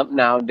coming up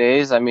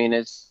nowadays, I mean,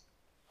 it's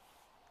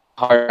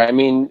hard. I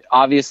mean,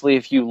 obviously,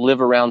 if you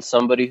live around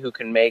somebody who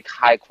can make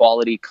high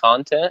quality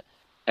content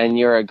and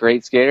you're a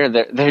great skater,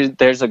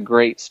 there's a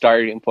great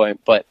starting point.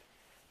 But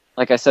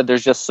like I said,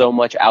 there's just so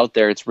much out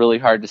there. It's really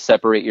hard to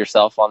separate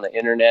yourself on the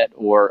internet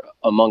or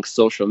amongst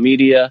social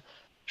media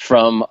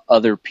from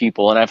other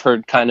people. And I've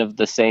heard kind of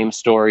the same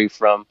story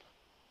from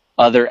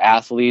other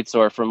athletes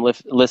or from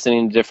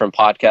listening to different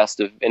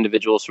podcasts of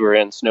individuals who are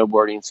in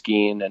snowboarding,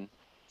 skiing, and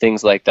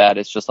things like that.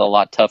 It's just a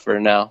lot tougher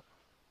now.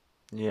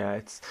 yeah,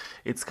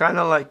 it's kind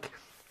of like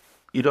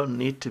you don't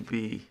need to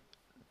be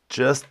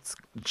just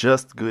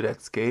just good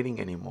at skating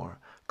anymore.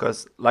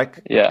 Cause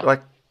Yeah.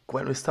 like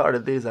when we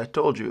started this, I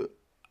told you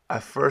I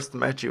first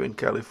met you in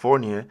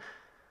California,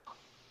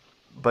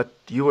 but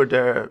you were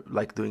there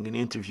like doing an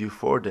interview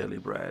for Daily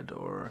Bread,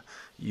 or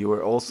you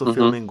were also Mhm.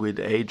 filming with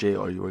AJ,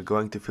 or you were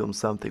going to film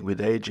something with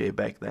AJ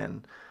back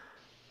then.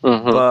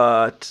 Mhm.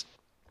 But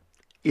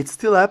it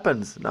still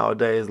happens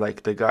nowadays.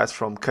 Like the guys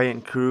from K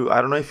Crew.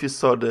 I don't know if you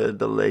saw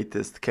the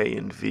latest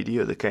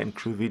video, the K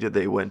Crew video.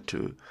 They went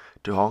to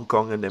Hong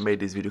Kong and they made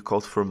this video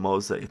called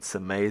Formosa. It's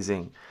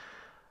amazing.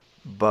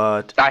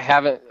 But I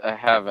haven't. I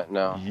haven't.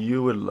 No.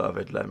 you will love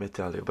it, let me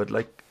tell you. But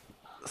like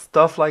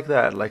stuff like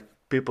that, like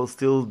people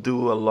still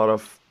do a lot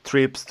of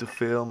trips to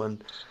film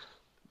and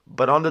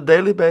but on the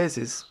daily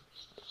basis,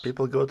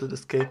 people go to the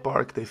skate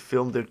park, they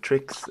film their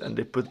tricks and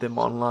they put them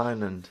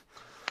online and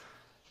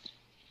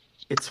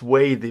it's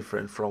way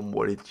different from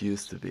what it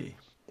used to be.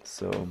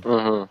 So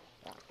Mhm.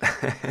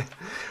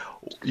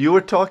 you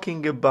were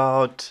talking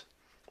about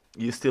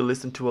you still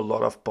listen to a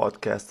lot of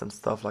podcasts and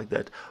stuff like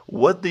that.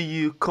 What do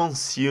you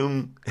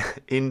consume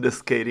in the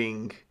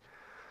skating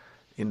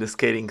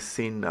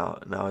scene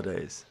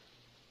nowadays?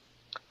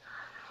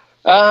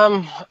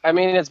 I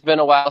mean, it's been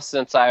a while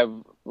since I've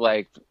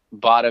like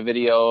bought a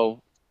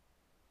video,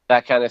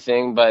 that kind of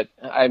thing. But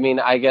I mean,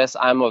 I guess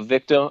I'm a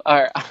victim.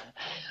 Or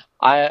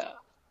I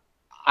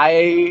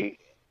I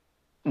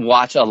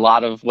watch a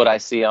lot of what I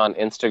see on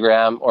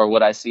Instagram or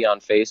what I see on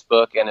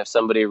Facebook, and if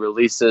somebody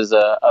releases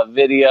a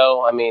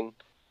video, I mean,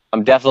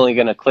 I'm definitely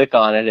going to click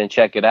on it and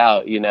check it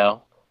out.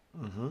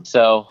 Hmm.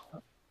 So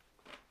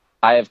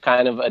I have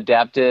kind of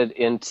adapted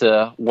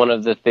into one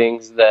of the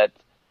things that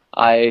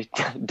I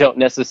don't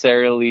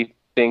necessarily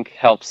think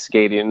helps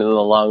skating in the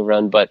long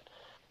run, but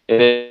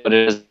it is what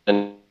it is,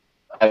 and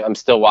I'm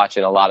still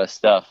watching a lot of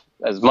stuff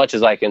as much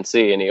as I can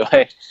see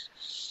anyway.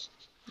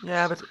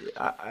 Yeah, but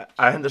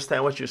I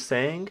understand what you're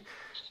saying,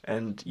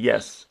 and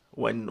yes,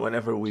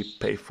 whenever we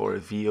pay for a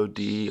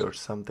VOD or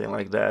something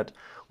like that,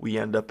 we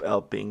end up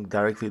helping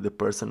directly the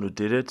person who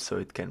did it, so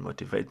it can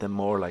motivate them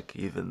more, like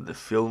even the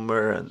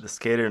filmer and the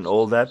skater and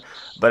all that.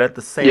 But at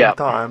the same Yeah.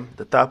 time,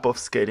 the type of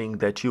skating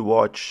that you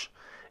watch,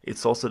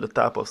 it's also the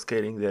type of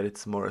skating that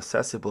it's more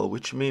accessible,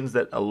 which means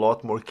that a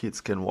lot more kids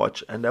can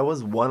watch. And that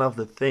was one of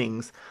the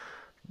things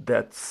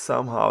that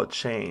somehow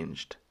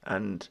changed.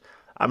 And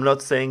I'm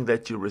not saying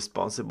that you're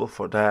responsible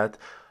for that,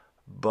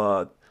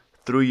 but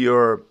through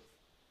your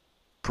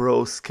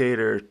pro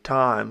skater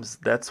times,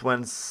 that's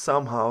when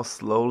somehow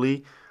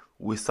slowly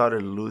we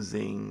started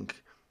losing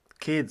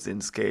kids in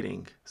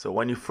skating. So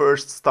when you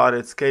first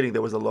started skating,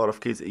 there was a lot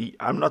of kids.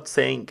 I'm not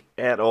saying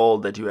at all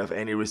that you have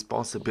any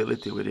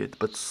responsibility with it,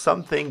 but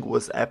something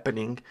was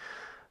happening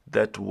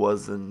that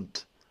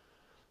wasn't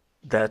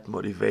that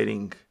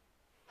motivating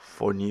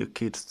for new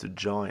kids to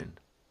join.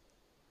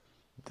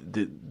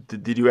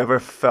 Did you ever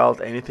felt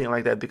anything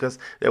like that? Because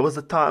there was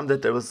a time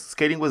that there was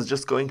skating was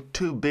just going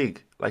too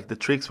big. Like the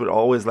tricks were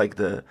always like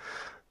the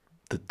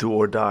do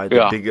or die, the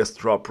Yeah. biggest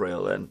drop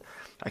rail, and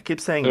I keep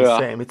saying the Yeah.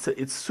 same.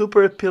 It's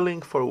super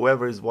appealing for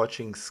whoever is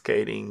watching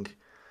skating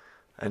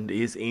and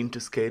is into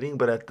skating,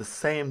 but at the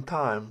same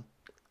time,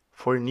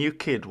 for a new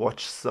kid,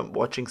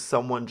 watching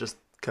someone just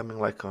coming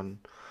like on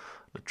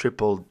the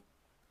triple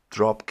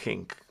drop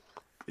kink,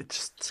 it's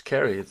just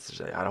scary. It's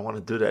just, I don't want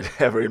to do that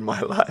ever in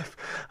my life.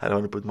 I don't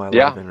want to put my life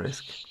Yeah. in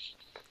risk.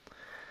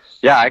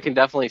 Yeah, I can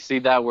definitely see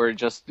that where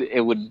just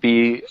it would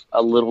be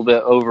a little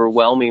bit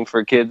overwhelming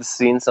for kids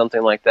seeing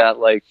something like that.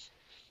 Like,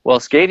 well,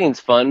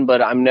 skating's fun,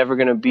 but I'm never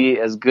going to be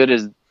as good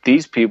as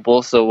these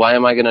people. So why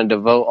am I going to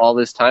devote all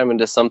this time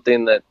into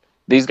something that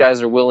these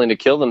guys are willing to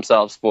kill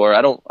themselves for?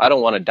 I don't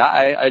want to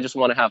die. I just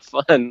want to have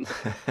fun.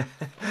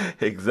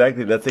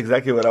 Exactly. That's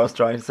exactly what I was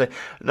trying to say.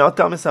 Now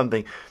tell me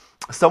something.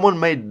 Someone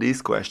made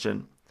this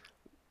question.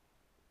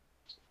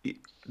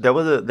 There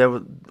was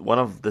one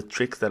of the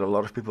tricks that a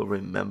lot of people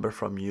remember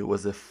from you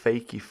was a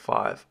fakie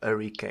five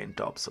hurricane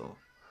topsail.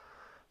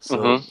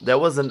 So Hmm. that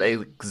wasn't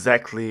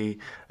exactly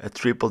a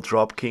triple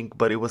drop kink,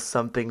 but it was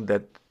something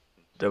that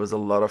there was a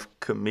lot of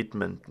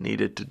commitment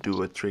needed to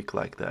do a trick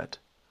like that.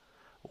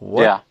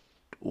 What Yeah.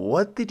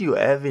 what did you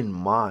have in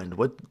mind?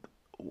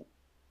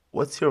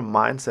 What's your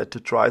mindset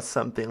to try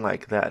something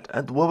like that?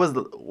 And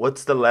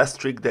what's the last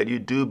trick that you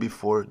do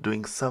before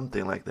doing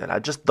something like that? I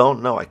just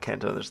don't know. I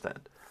can't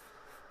understand.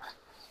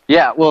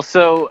 Yeah. Well,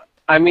 so,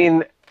 I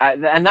mean,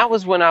 and that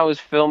was when I was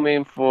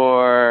filming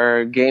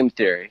for Game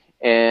Theory.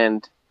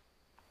 And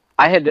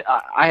I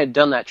had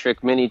done that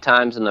trick many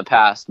times in the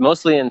past,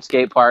 mostly in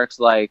skate parks,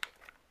 like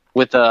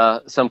with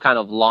some kind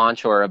of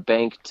launch or a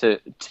bank to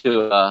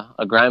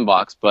a grind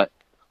box. But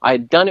I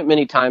had done it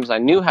many times. I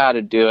knew how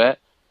to do it,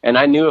 and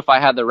I knew if I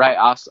had the right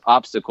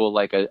obstacle,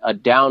 like a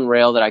down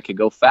rail that I could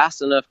go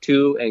fast enough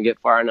to and get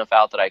far enough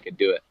out that I could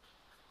do it.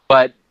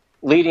 But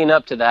leading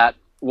up to that,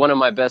 one of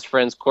my best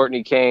friends,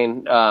 Courtney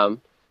Kane,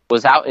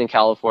 was out in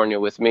California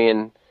with me,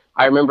 and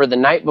I remember the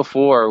night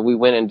before we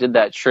went and did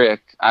that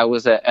trick, I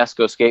was at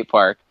Esco Skate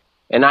Park,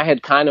 and I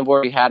had kind of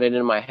already had it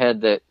in my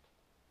head that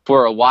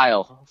for a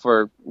while,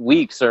 for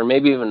weeks or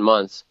maybe even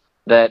months,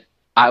 that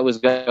I was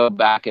going to go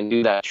back and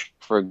do that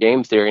for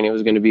game theory, and it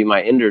was going to be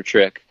my ender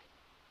trick.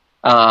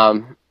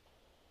 Um,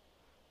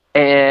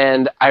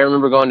 and I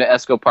remember going to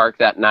Esco Park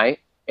that night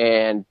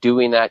and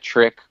doing that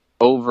trick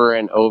over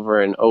and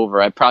over and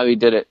over. I probably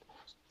did it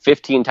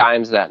 15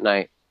 times that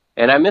night.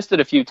 And I missed it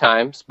a few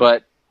times,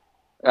 but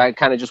I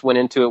kind of just went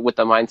into it with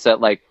the mindset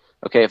like,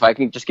 okay, if I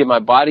can just get my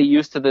body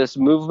used to this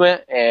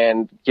movement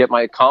and get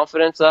my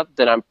confidence up,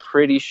 then I'm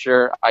pretty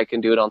sure I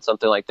can do it on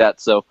something like that.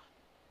 So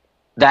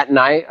that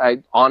night,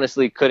 I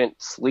honestly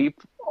couldn't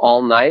sleep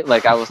all night.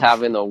 Like I was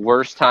having the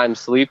worst time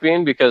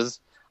sleeping because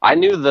I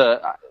knew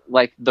the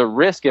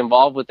risk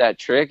involved with that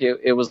trick.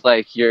 It was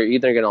like you're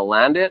either going to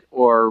land it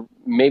or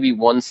maybe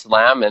one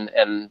slam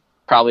and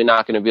probably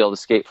not going to be able to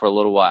skate for a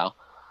little while.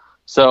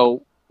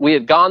 So we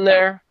had gone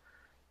there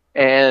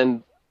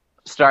and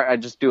I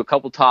just do a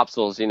couple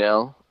topsails, you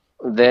know.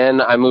 Then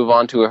I move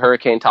on to a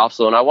hurricane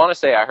topsail, and I want to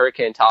say I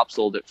hurricane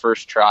topsailed at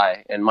first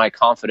try, and my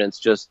confidence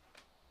just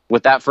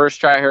with that first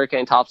try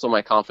hurricane topsail,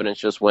 my confidence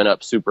just went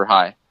up super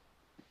high.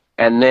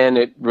 And then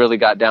it really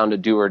got down to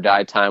do or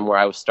die time where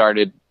I was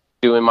started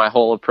doing my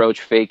whole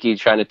approach fakie,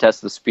 trying to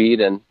test the speed,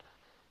 and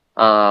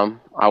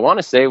I want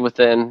to say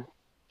within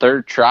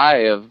third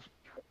try of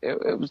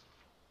it was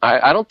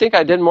I don't think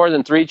I did more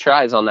than 3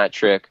 tries on that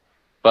trick,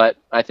 but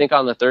I think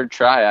on the third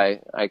try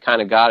I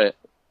kind of got it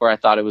where I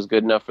thought it was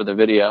good enough for the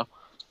video.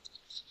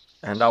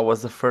 And that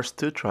was the first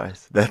two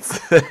tries. That's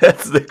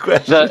that's the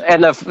question.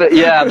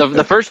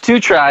 The first 2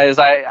 tries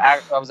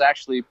I was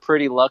actually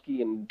pretty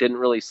lucky and didn't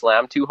really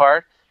slam too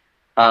hard.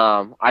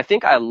 I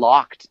think I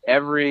locked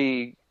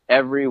every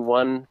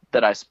one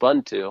that I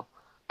spun to,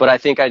 but I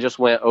think I just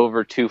went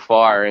over too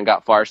far and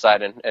got far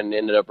side and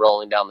ended up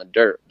rolling down the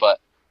dirt. But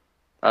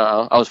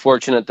I was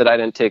fortunate that I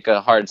didn't take a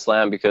hard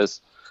slam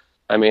because,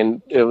 I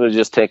mean, it was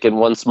just taking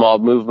one small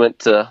movement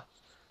to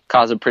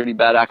cause a pretty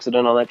bad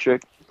accident on that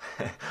trick.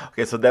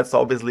 Okay, so that's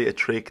obviously a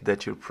trick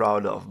that you're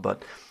proud of,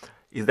 but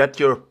is that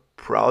your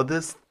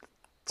proudest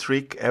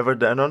trick ever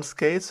done on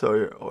skates,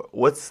 or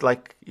what's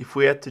like if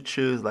we had to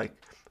choose like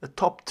the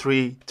top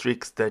three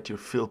tricks that you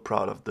feel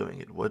proud of doing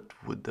it, what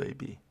would they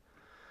be?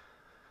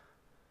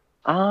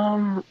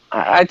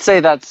 I'd say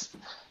that's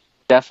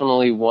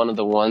definitely one of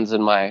the ones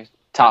in my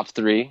top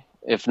three,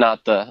 if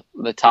not the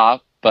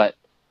top. But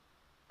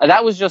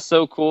that was just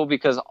so cool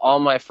because all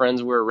my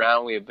friends were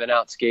around. We had been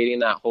out skating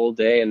that whole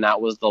day, and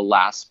that was the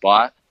last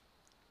spot.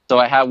 So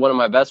I had one of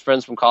my best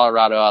friends from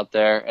Colorado out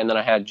there, and then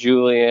I had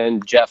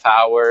Julian, Jeff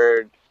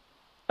Howard,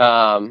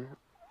 um,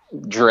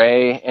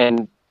 Dre,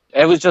 and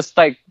it was just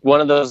like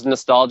one of those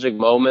nostalgic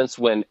moments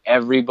when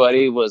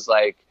everybody was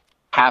like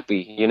happy,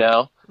 you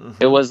know?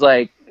 It Hmm. was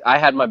like I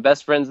had my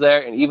best friends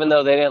there, and even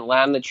though they didn't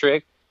land the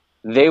trick,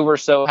 they were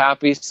so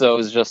happy. So it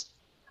was just,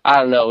 I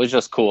don't know, it was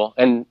just cool.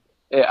 And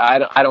I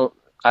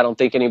don't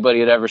think anybody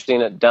had ever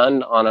seen it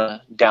done on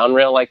a down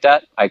rail like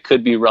that. I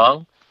could be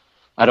wrong.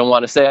 I don't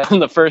want to say I'm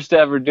the first to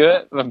ever do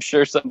it. I'm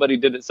sure somebody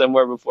did it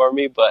somewhere before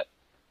me, but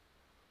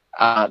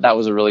that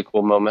was a really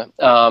cool moment.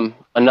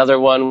 Another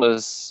one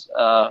was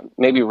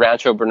maybe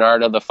Rancho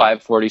Bernardo, the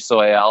 540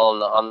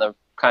 Soyal on the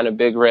kind of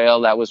big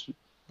rail. That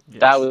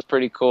Yes. was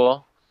pretty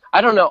cool.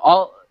 I don't know.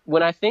 All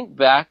when I think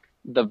back,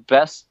 the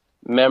best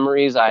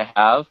memories I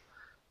have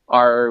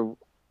are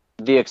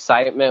the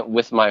excitement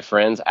with my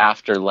friends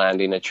after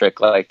landing a trick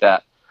like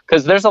that.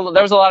 Because there was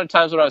a lot of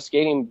times when I was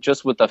skating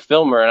just with the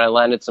filmer and I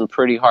landed some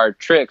pretty hard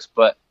tricks,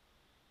 but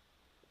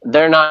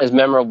they're not as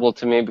memorable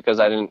to me because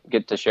I didn't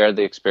get to share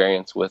the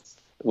experience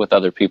with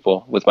other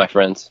people, with my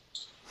friends.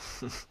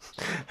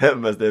 That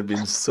must have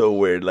been so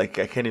weird. Like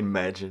I can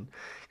imagine,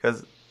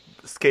 because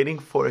skating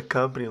for a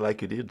company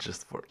like you did,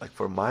 just for like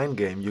for Mind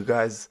Game, you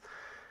guys,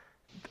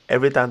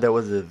 every time there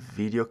was a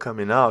video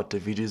coming out, the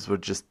videos were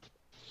just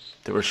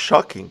they were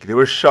shocking. They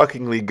were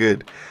shockingly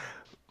good,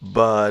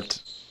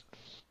 but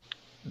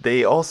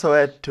they also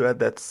had to add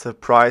that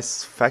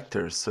surprise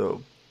factor.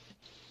 So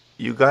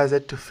you guys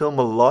had to film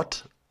a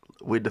lot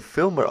with the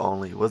filmer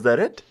only. Was that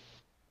it?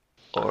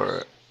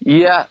 Or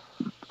Yeah,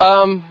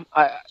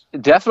 I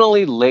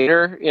definitely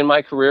later in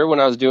my career when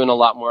I was doing a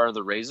lot more of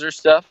the razor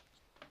stuff,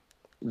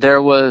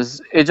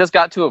 it just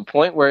got to a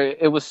point where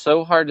it was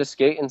so hard to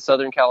skate in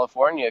Southern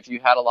California if you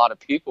had a lot of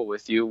people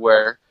with you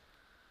where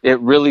it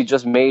really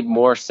just made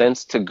more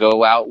sense to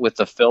go out with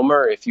a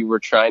filmer if you were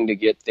trying to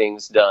get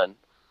things done.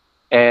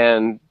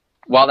 And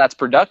while that's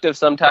productive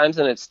sometimes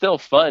and it's still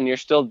fun, you're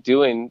still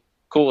doing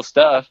cool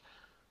stuff,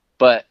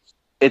 but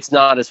it's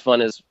not as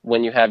fun as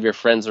when you have your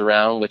friends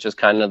around, which is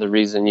kind of the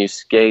reason you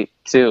skate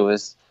too,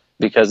 is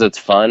because it's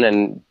fun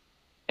and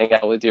hang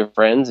out with your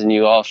friends and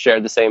you all share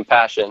the same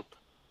passion.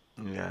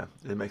 yeah,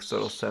 it makes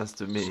total sense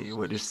to me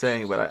what you're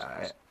saying,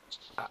 but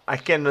I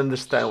can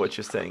understand what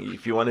you're saying.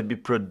 If you want to be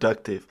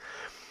productive,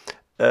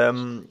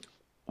 um,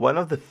 one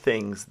of the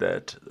things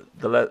that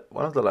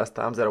one of the last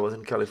times that I was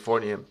in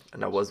California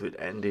and I was with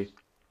Andy,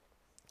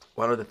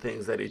 one of the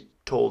things that he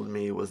told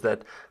me was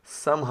that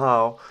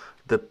somehow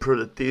the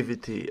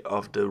productivity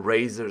of the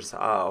Razor's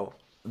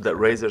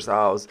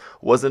house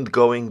wasn't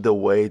going the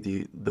way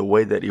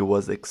that he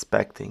was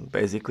expecting.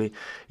 Basically,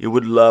 he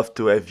would love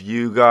to have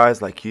you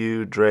guys like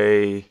you,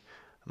 Dre,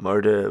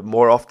 Murder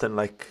more often.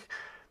 Like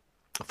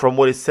from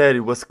what he said,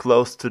 it was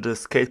close to the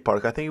skate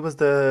park. I think it was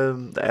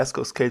the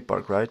Esco skate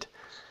park, right?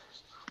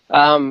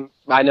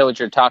 I know what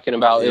you're talking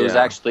about. It was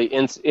Yeah. actually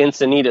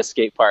Encinitas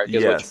Skate Park,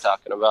 is what you're Yes.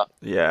 talking about.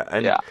 Yeah,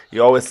 and Yeah.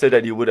 you always said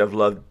that you would have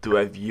loved to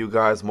have you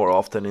guys more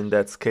often in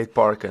that skate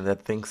park, and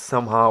that thing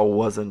somehow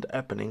wasn't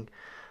happening.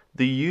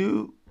 Do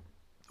you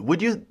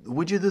would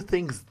you do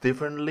things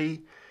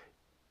differently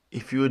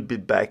if you would be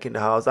back in the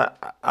house?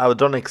 I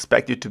don't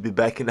expect you to be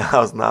back in the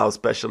house now,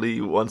 especially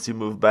once you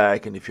move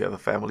back and if you have a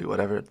family,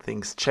 whatever,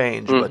 things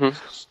change. But hmm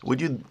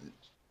would you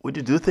would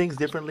you do things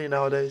differently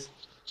nowadays?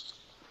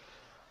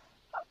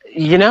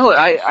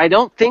 I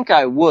don't think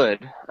I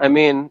would. I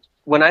mean,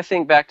 when I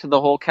think back to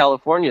the whole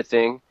California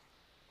thing,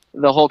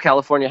 the whole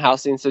California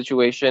housing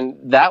situation,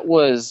 that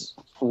was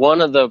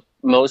one of the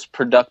most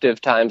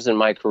productive times in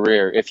my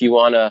career. If you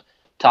want to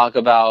talk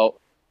about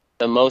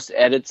the most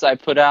edits I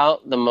put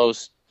out, the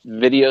most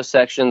video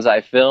sections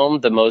I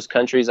filmed, the most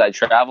countries I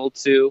traveled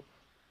to,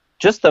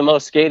 just the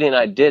most skating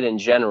I did in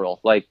general.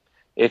 Like,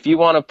 if you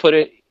want to put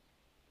it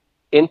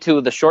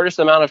into the shortest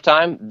amount of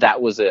time,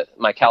 that was it.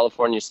 My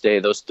California stay,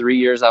 those 3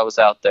 years I was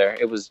out there,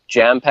 it was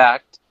jam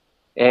packed.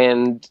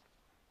 And,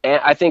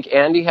 and I think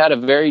Andy had a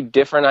very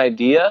different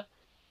idea.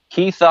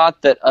 He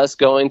thought that us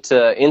going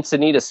to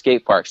Encinitas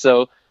Skate Park.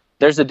 So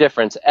there's a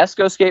difference.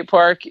 Esco Skate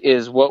Park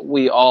is what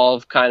we all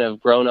have kind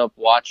of grown up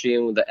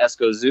watching. The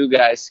Esco Zoo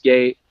guys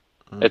skate.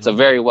 It's a Hmm.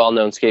 very well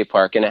known skate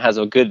park, and it has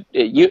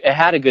it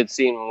had a good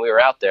scene when we were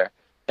out there.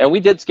 And we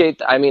did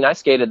skate. I mean, I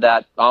skated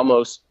that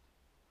almost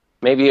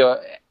maybe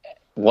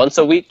once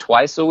a week,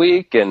 twice a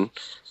week, and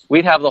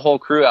we'd have the whole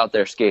crew out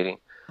there skating.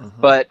 Hmm.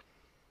 But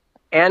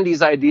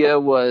Andy's idea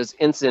was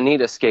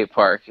Encinitas Skate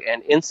Park,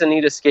 and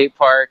Encinitas Skate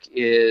Park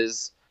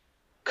is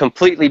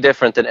completely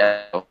different than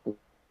Echo.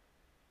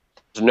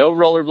 There's no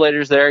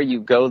rollerbladers there. You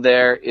go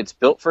there. It's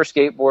built for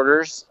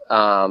skateboarders.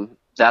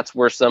 That's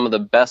where some of the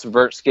best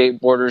vert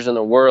skateboarders in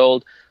the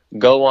world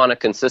go on a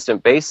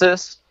consistent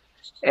basis.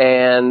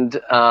 And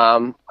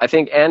I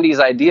think Andy's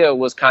idea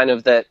was kind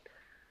of that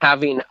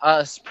having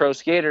us pro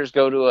skaters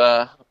go to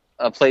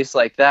a place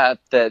like that,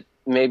 that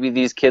maybe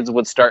these kids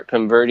would start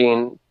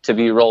converting to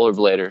be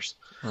rollerbladers.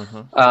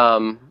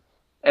 Mm-hmm.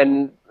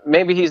 And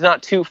maybe he's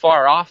not too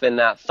far off in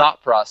that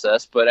thought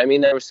process, but I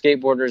mean, there were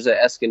skateboarders at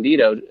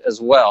Escondido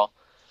as well.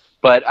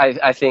 But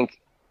I think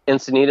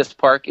Encinitas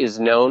Park is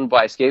known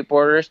by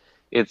skateboarders.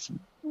 It's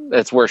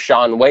where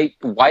Shaun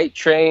White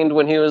trained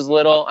when he was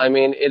little. I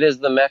mean, it is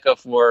the mecca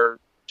for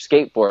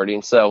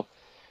skateboarding. So,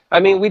 I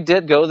mean, we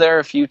did go there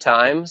a few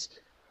times,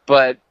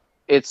 but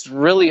it's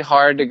really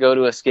hard to go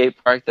to a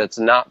skate park that's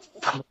not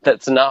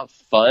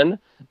fun,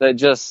 that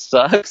just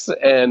sucks.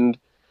 And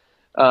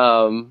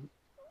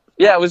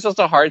yeah, it was just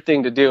a hard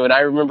thing to do. And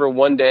I remember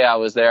one day I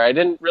was there. I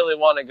didn't really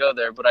want to go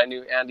there, but I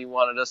knew Andy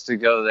wanted us to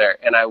go there.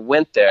 And I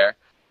went there,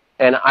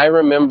 and I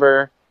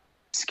remember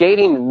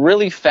skating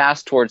really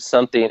fast towards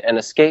something and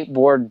a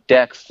skateboard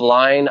deck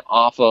flying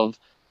off of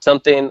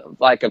something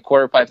like a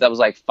quarter pipe that was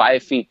like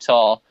 5 feet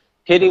tall,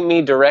 hitting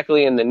me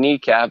directly in the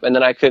kneecap. And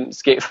then I couldn't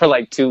skate for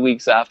like 2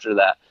 weeks after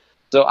that.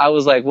 So I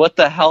was like, what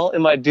the hell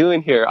am I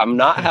doing here? I'm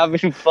not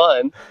having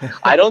fun.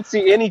 I don't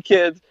see any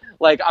kids.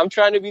 Like, I'm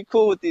trying to be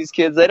cool with these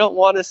kids. They don't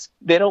want to.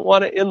 They don't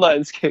want to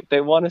inline skate.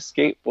 They want to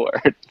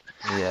skateboard.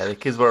 Yeah, the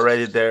kids were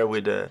already there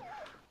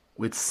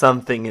with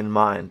something in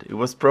mind. It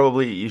was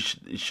probably it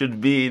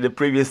should be the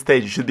previous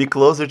stage. You should be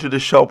closer to the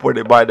shop where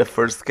they buy the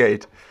first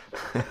skate.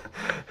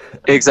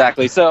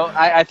 Exactly. So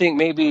I think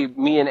maybe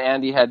me and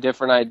Andy had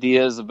different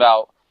ideas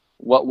about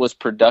what was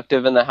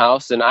productive in the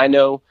house. And I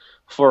know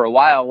for a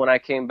while when I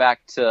came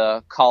back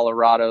to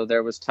Colorado,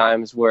 there was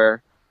times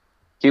where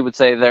he would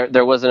say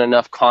there wasn't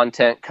enough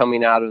content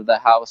coming out of the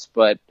house.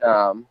 But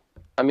I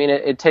mean,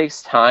 it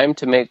takes time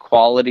to make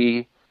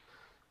quality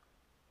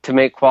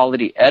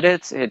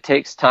edits. It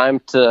takes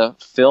time to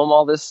film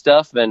all this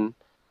stuff. And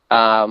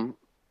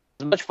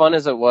as much fun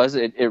as it was,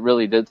 it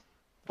really did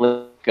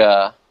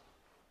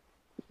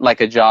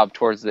like a job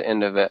towards the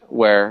end of it,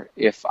 where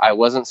if I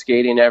wasn't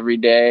skating every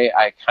day,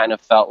 I kind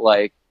of felt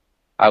like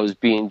I was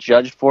being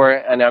judged for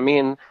it. And I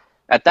mean,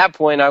 at that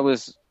point,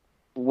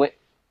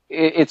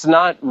 it's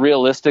not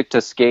realistic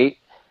to skate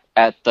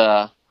at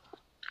the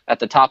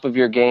top of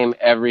your game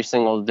every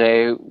single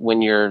day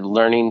when you're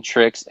learning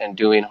tricks and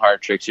doing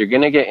hard tricks. You're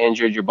going to get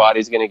injured. Your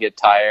body's going to get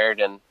tired.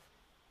 And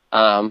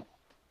down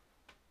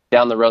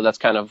the road, that's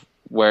kind of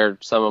where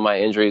some of my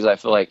injuries, I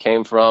feel like,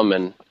 came from.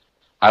 And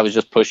I was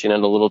just pushing it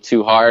a little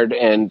too hard.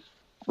 And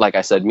like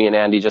I said, me and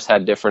Andy just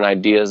had different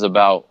ideas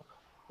about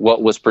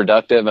what was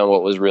productive and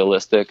what was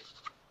realistic.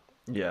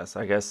 Yes,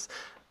 I guess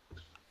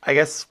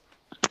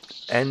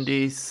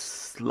Andy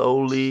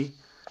slowly,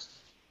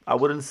 I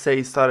wouldn't say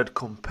he started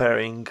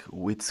comparing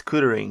with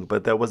scootering,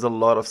 but there was a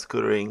lot of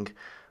scootering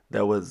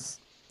that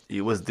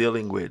he was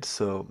dealing with.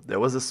 So there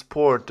was a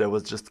sport that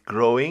was just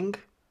growing.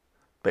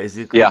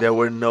 Basically, Yeah. there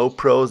were no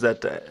pros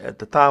at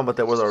the time, but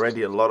there was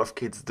already a lot of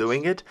kids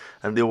doing it,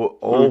 and they were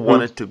all Hmm.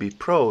 wanted to be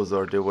pros,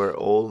 or they were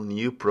all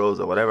new pros,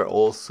 or whatever,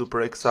 all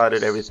super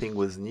excited. Everything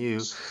was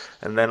new,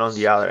 and then on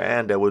the other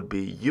end, there would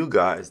be you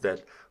guys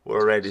that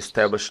were already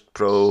established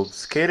pro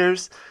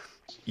skaters.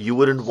 You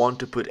wouldn't want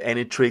to put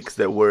any tricks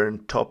that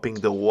weren't topping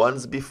the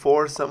ones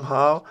before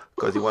somehow,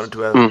 because you wanted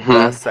to have Hmm.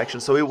 best section.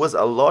 So it was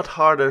a lot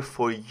harder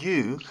for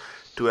you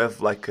to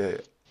have like a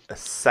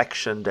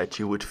section that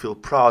you would feel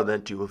proud,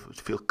 that you would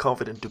feel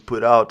confident to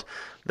put out,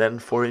 than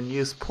for a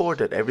new sport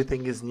that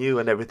everything is new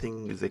and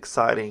everything is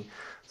exciting.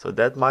 So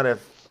that might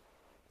have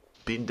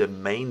been the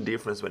main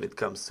difference when it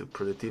comes to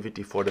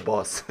productivity for the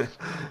boss.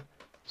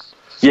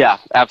 Yeah,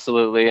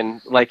 absolutely.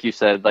 And like you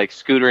said, like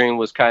scootering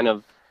was kind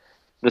of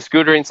the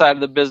scootering side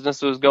of the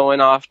business was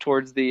going off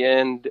towards the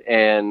end.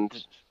 And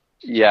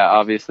yeah,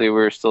 obviously we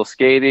were still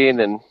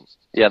skating. And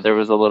yeah, there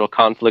was a little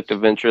conflict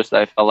of interest,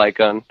 I felt like,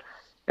 on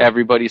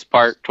everybody's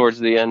part towards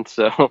the end.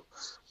 So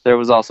there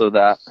was also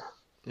that.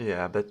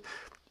 Yeah, but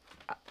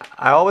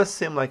I always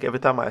seem like every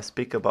time I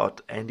speak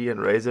about Andy and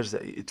Razors,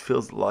 it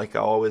feels like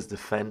I'm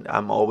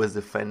always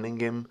defending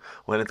him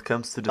when it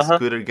comes to the Uh-huh.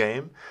 scooter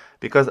game,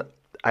 because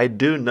I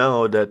do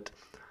know that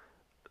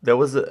there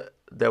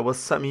was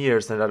some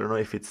years, and I don't know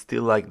if it's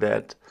still like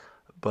that,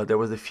 but there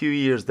was a few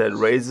years that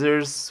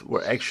Razors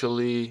were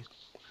actually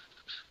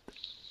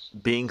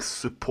being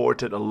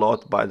supported a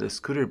lot by the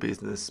scooter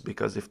business,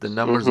 because if the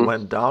numbers Hmm.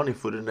 went down,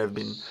 it wouldn't have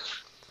been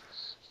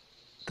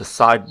the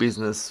side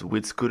business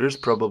with scooters,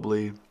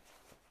 probably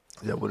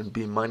there wouldn't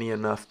be money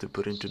enough to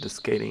put into the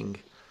skating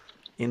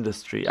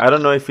industry. I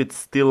don't know if it's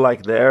still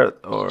like there,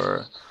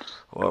 or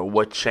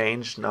what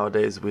changed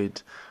nowadays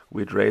with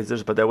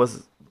razors, but there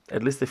was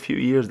at least a few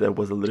years there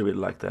was a little bit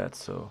like that.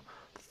 So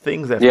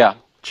things have Yeah.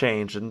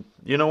 changed, and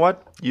you know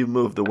what? You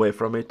moved away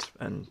from it,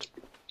 and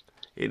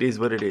it is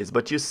what it is.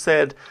 But you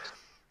said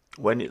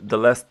the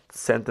last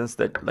sentence,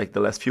 that like the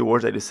last few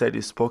words that you said,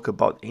 you spoke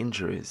about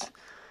injuries,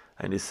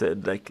 and you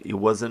said like it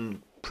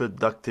wasn't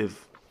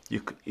productive.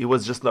 It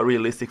was just not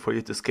realistic for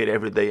you to skate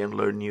every day and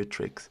learn new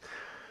tricks.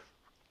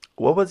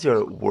 What was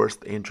your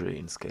worst injury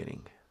in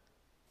skating?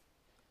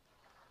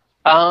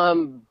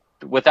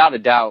 Without a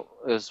doubt,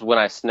 is when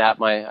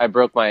I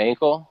broke my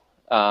ankle.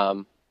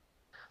 Um,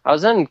 I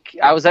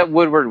was at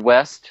Woodward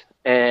West,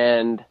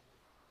 and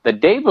the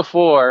day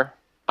before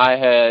I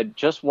had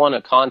just won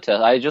a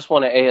contest. I just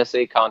won an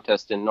ASA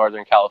contest in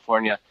Northern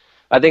California.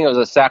 I think it was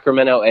a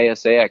Sacramento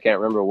ASA. I can't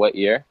remember what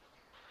year.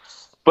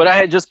 But I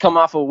had just come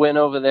off a win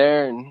over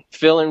there and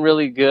feeling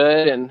really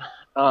good. And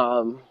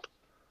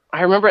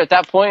I remember at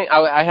that point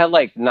I had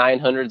like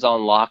 900s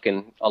on lock,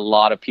 and a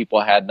lot of people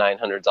had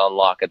 900s on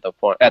lock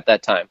at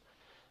that time.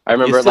 I You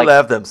remember still like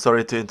have them.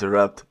 Sorry to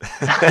interrupt.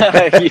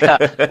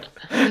 yeah.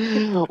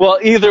 Well,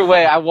 either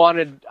way, I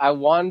wanted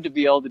to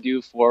be able to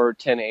do forward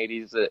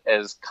 1080s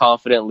as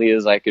confidently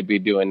as I could be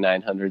doing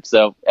 900.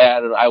 So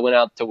I went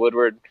out to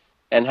Woodward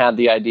and had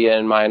the idea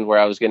in mind where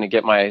I was going to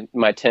get my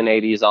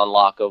 1080s on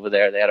lock over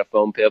there. They had a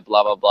foam pip,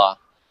 blah blah blah.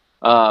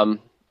 Um,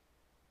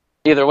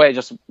 Either way,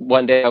 just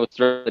one day I was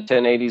throwing the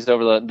 1080s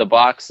over the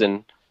box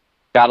and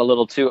got a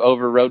little too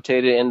over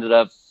rotated. Ended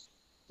up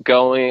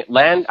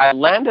I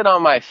landed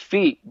on my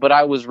feet, but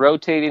I was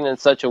rotating in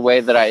such a way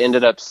that I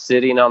ended up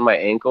sitting on my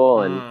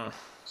ankle and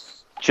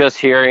just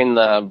hearing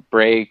the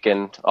break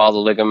and all the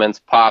ligaments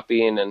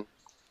popping, and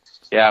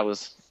yeah,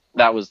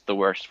 that was the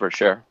worst for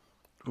sure.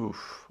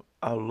 Oof.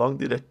 How long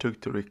did it took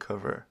to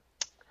recover?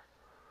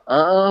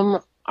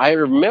 I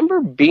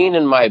remember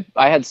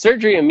I had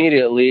surgery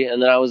immediately,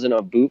 and then I was in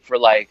a boot for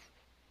like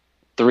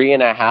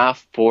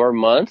 3.5, 4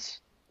 months,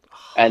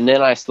 and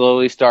then I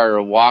slowly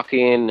started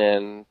walking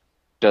and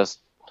just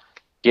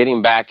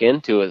getting back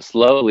into it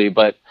slowly.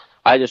 But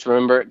I just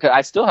remember, 'cause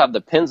I still have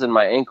the pins in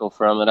my ankle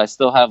from it. I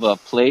still have a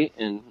plate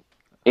and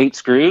 8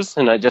 screws,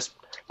 and I just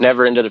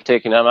never ended up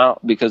taking them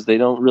out because they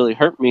don't really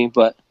hurt me.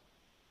 But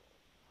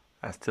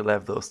I still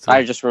have those too.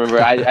 I just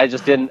remember I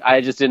just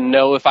didn't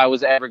know if I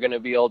was ever going to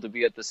be able to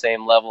be at the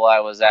same level I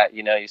was at.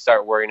 You know, you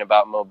start worrying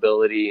about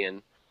mobility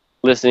and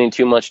listening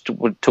too much to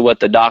what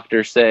the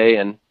doctors say,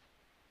 and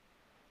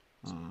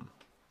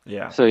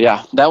Yeah. so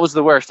yeah, that was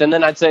the worst. And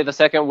then I'd say the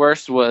second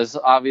worst was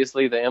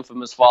obviously the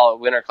infamous fall at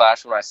Winter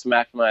Clash when I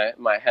smacked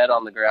my head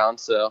on the ground.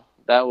 So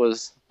that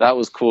was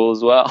cool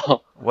as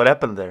well. What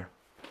happened there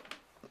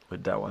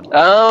with that one?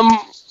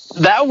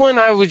 That one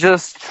I was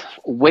just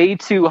way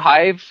too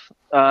hype.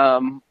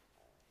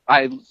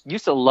 I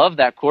used to love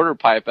that quarter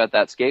pipe at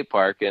that skate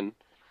park, and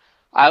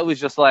I was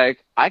just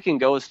like, I can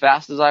go as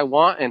fast as I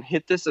want and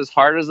hit this as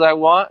hard as I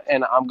want,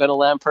 and I'm gonna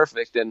land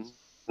perfect. And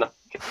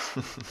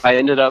I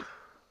ended up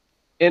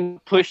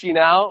pushing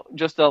out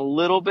just a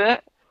little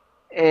bit,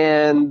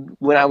 and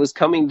when I was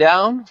coming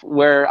down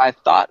where I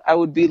thought I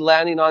would be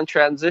landing on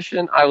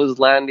transition, I was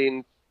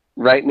landing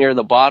right near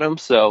the bottom.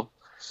 So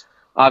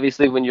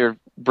obviously when you're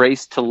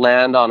braced to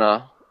land on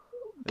a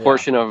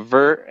portion of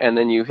vert and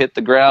then you hit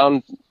the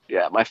ground,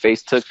 yeah, my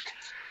face took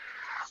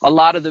a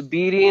lot of the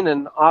beating,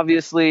 and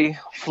obviously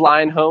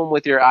flying home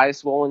with your eyes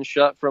swollen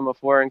shut from a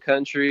foreign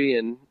country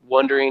and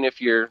wondering if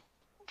your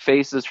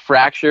face is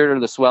fractured or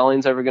the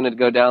swelling's ever going to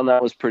go down,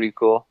 that was pretty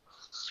cool.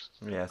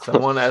 Yeah,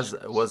 someone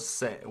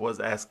was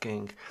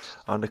asking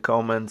on the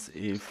comments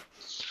if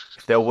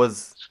there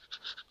was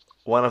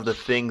one of the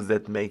things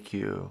that make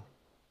you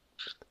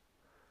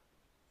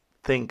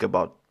think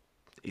about,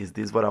 is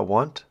this what I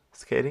want,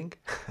 skating?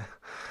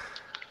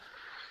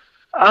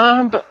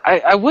 But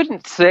I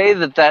wouldn't say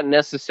that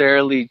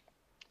necessarily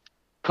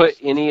put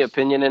any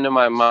opinion into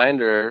my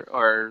mind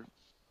or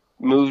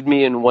moved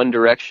me in one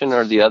direction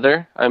or the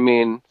other. I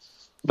mean,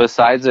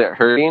 besides it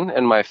hurting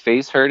and my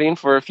face hurting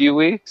for a few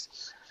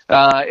weeks,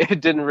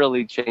 it didn't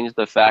really change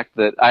the fact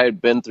that I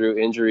had been through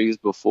injuries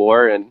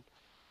before, and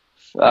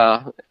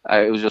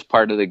it was just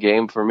part of the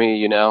game for me,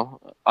 you know.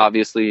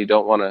 Obviously, you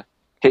don't want to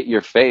hit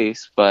your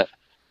face, but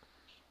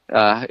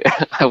I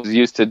was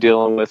used to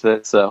dealing with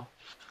it, so.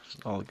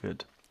 All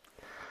good.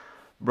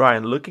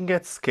 Brian, looking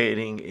at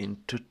skating in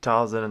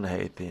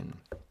 2018,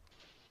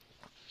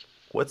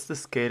 what's the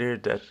skater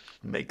that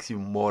makes you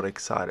more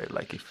excited?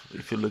 Like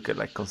if you look at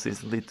like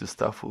consistently to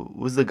stuff,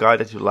 who's the guy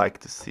that you like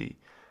to see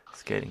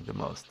skating the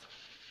most?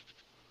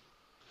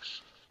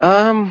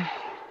 I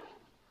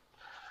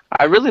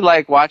really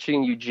like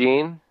watching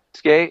Eugene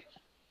skate.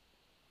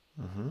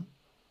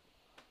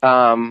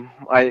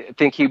 I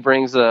think he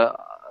brings a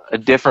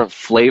different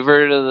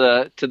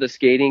flavor to the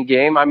skating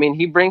game. I mean,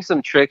 he brings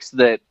some tricks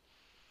that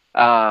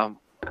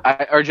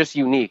are just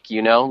unique,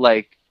 you know,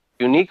 like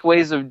unique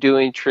ways of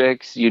doing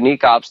tricks,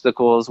 unique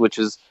obstacles, which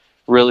is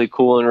really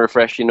cool and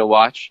refreshing to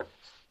watch.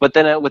 But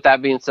then with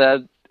that being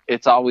said,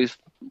 it's always,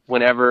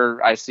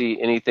 whenever I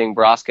see anything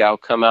Broskow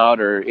come out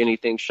or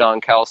anything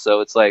Sean Kelso,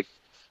 it's like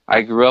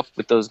I grew up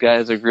with those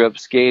guys. I grew up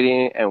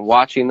skating and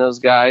watching those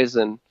guys,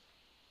 and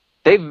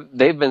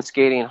they've been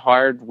skating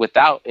hard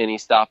without any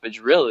stoppage,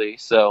 really.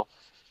 So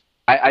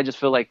I just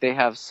feel like they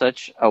have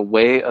such a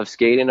way of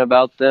skating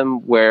about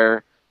them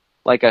where,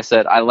 like I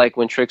said, I like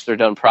when tricks are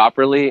done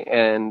properly,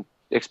 and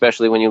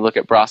especially when you look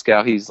at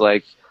Broskow, he's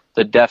like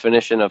the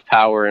definition of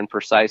power and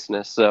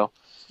preciseness. So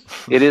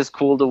it is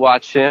cool to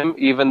watch him,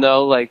 even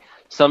though like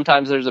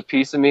sometimes there's a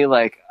piece of me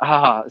like,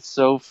 it's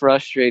so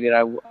frustrating.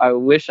 I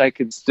wish I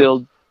could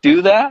still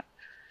do that.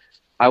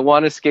 I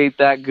want to skate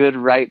that good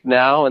right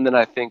now, and then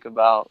I think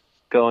about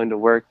going to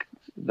work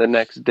the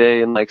next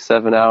day in like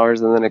 7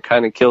 hours, and then it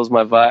kind of kills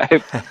my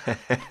vibe.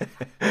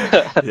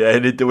 Yeah, I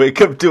need to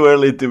wake up too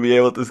early to be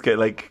able to skate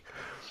like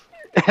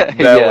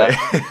that Yeah, way.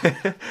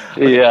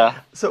 Okay,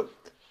 yeah, so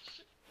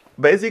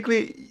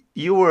basically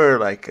you were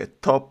like a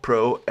top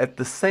pro at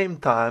the same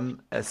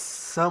time as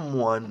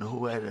someone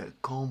who had a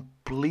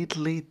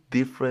completely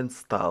different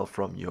style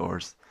from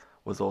yours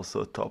was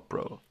also a top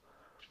pro.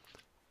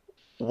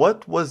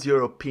 What was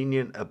your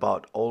opinion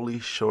about Ollie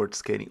short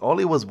skating?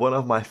 Ollie was one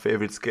of my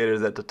favorite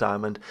skaters at the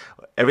time, and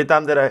every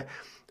time that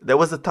there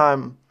was a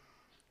time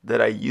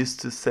that I used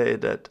to say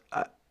that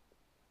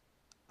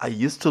I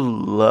used to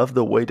love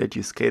the way that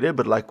you skated,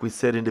 but like we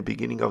said in the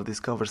beginning of this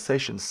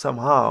conversation,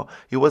 somehow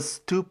it was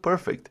too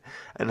perfect.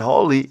 And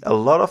Ollie, a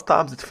lot of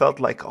times it felt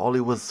like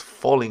Ollie was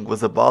falling,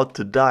 was about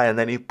to die, and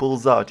then he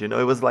pulls out. It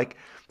was like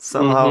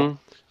somehow hmm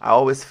I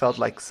always felt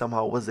like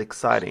somehow it was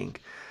exciting,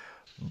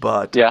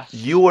 but yeah.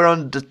 you were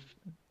on the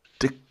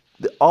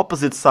the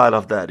opposite side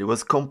of that. It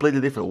was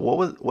completely different.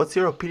 What's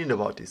your opinion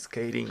about this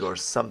skating or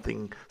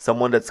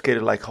someone that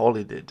skated like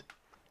Holly did?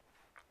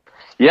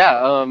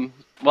 Yeah,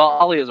 well,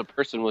 Ollie as a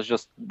person was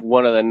just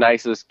one of the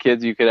nicest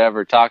kids you could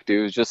ever talk to.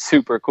 He was just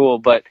super cool.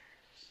 But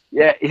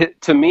yeah,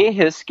 to me,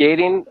 his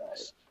skating,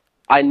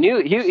 I knew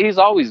he's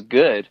always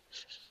good,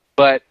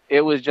 but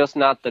it was just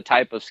not the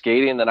type of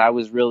skating that I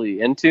was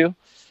really into.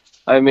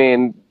 I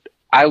mean,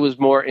 I was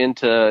more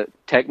into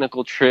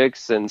technical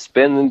tricks and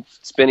spinning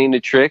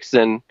the tricks,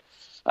 and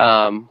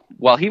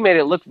while he made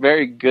it look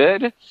very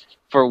good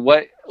for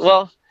what,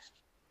 well,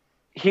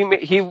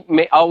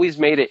 always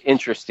made it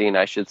interesting,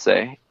 I should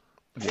say,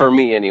 Yeah. for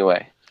me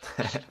anyway.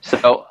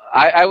 So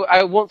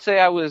I won't say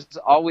I was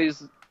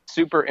always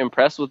super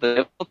impressed with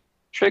the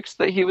tricks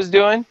that he was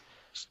doing,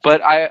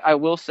 but I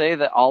will say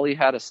that Ollie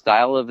had a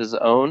style of his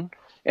own,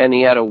 and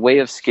he had a way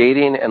of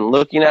skating and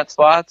looking at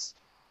spots.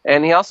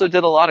 And he also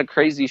did a lot of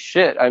crazy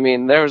shit. I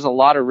mean, there was a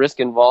lot of risk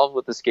involved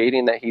with the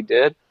skating that he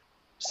did.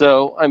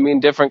 So, I mean,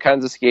 different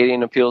kinds of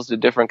skating appeals to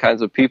different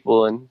kinds of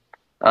people. And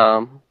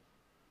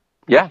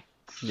yeah.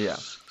 Yeah,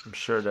 I'm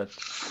sure that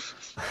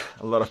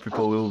a lot of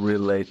people will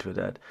relate to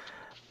that.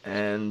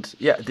 And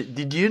yeah,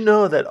 did you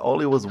know that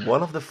Ollie was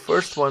one of the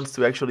first ones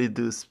to actually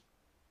do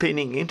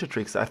spinning into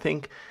tricks? I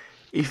think,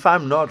 if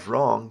I'm not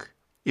wrong,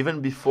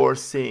 even before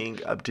seeing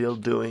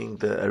Abdil doing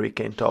the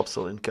Hurricane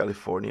Topsail in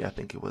California, I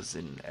think it was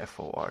in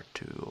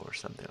FOR2 or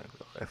something like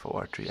that.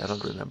 FOR3, I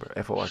don't remember.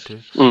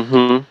 FOR2.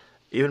 hmm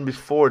Even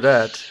before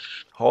that,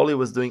 Holly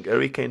was doing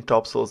Hurricane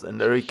Topsails and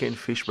Hurricane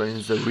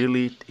Fishburne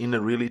in a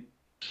really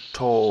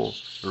tall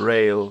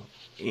rail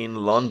in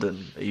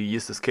London. You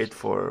used to skate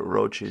for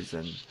Roaches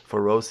and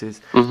for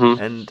Roses, hmm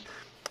and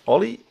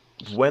Ollie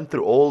went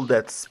through all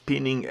that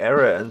spinning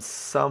era, and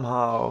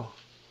somehow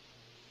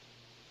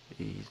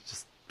he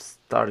just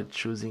started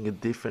choosing a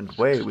different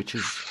way, which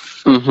is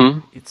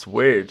hmm it's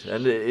weird,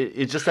 and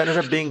it just ended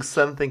up being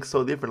something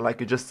so different. Like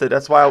you just said,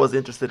 that's why I was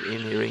interested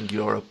in hearing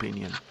your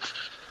opinion.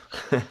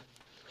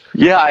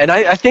 Yeah, and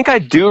I think I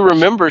do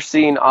remember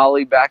seeing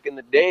Ollie back in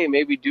the day,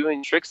 maybe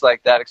doing tricks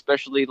like that,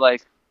 especially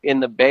like in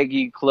the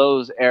baggy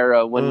clothes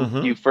era when Hmm.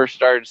 you first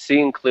started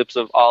seeing clips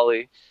of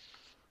Ollie.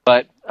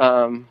 But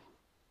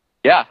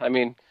yeah, I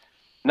mean,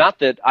 not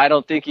that I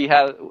don't think he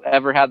had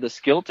ever had the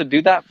skill to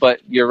do that,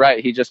 but you're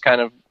right. He just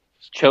kind of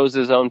chose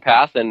his own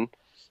path, and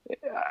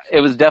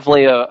it was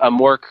definitely a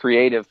more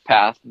creative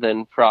path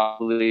than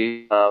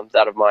probably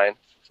that of mine.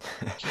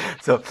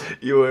 So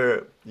you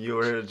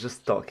were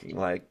just talking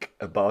like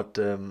about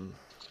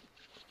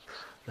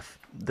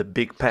the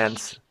big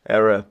pants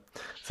era.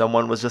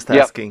 Someone was just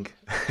Yep. asking,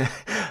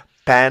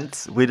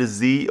 pants with a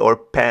Z or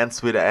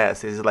pants with a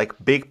S? Is it like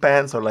big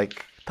pants or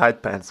like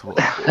tight pants?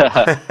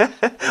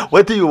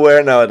 What do you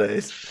wear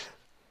nowadays?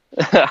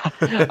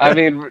 I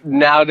mean,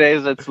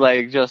 nowadays it's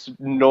like just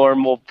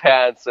normal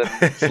pants and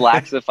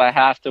slacks if I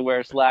have to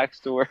wear slacks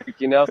to work.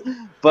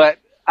 But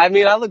I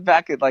mean, I look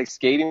back at like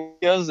skating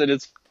videos, and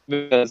it's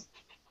because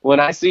when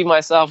I see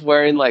myself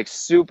wearing like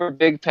super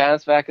big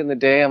pants back in the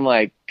day, I'm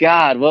like,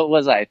 God, what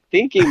was I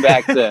thinking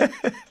back then?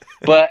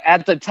 But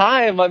at the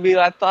time, I mean,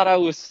 I thought I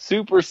was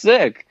super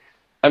sick.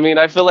 I mean,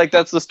 I feel like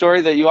that's the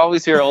story that you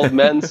always hear old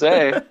men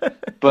say.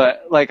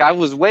 But like, I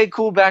was way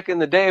cool back in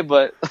the day,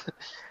 but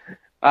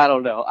I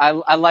don't know.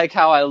 I like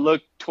how I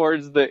look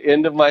towards the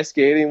end of my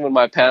skating when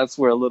my pants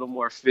were a little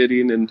more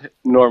fitting and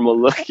normal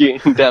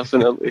looking,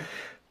 definitely.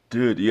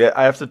 Dude, yeah,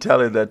 I have to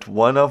tell you that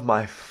one of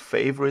my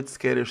favorite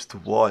skaters to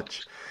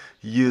watch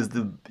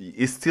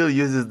he still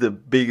uses the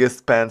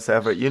biggest pants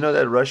ever. You know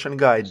that Russian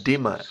guy,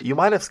 Dima? You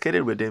might have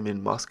skated with him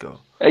in Moscow.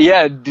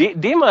 Yeah,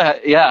 Dima,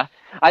 yeah.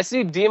 I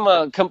see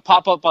Dima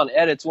pop up on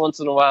edits once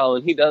in a while,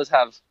 and he just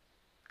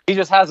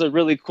has a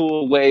really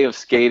cool way of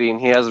skating.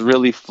 He has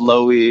really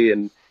flowy,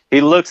 and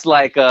he looks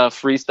like a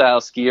freestyle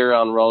skier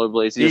on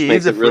rollerblades. He just He's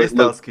makes a it really freestyle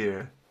look,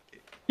 skier.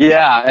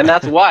 yeah, and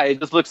that's why it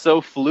just looks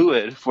so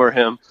fluid for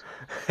him.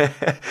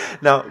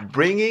 Now,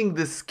 bringing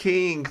the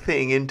skiing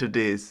thing into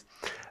this,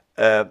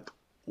 uh,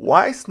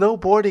 why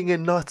snowboarding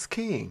and not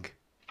skiing?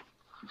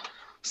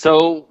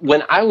 So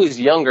when I was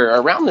younger,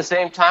 around the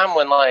same time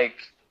when like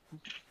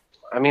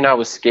I mean, I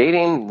was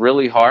skating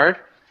really hard.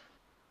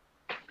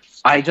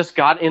 I just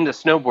got into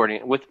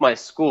snowboarding with my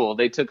school.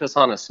 They took us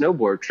on a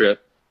snowboard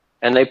trip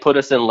and they put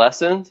us in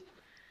lessons.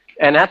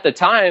 And at the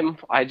time,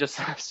 I just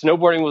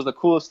snowboarding was the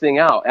coolest thing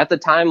out. At the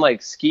time,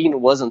 like skiing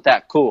wasn't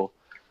that cool.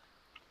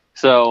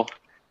 So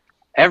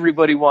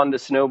everybody wanted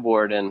to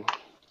snowboard, and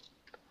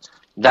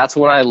that's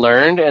when I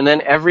learned. And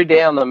then every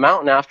day on the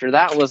mountain after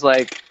that was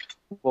like,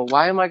 well,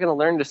 why am I going to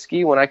learn to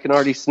ski when I can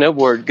already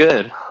snowboard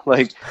good?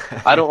 Like,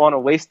 I don't want to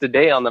waste a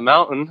day on the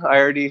mountain.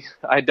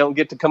 I don't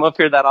get to come up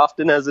here that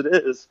often as it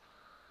is.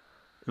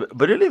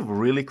 But you live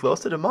really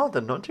close to the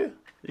mountain, don't you?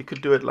 You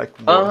could do it like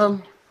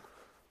more.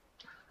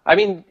 I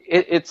mean,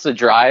 it's a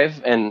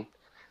drive, and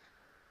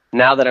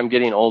now that I'm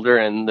getting older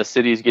and the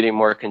city's getting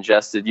more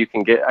congested, you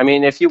can get, I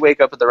mean, if you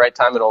wake up at the right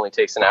time, it only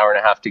takes an hour and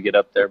a half to get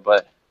up there,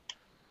 but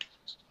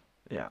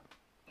Yeah,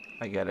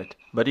 I get it.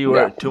 But you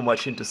were too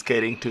much into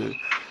skating to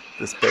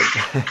spend.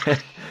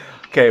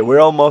 Okay, we're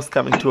almost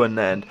coming to an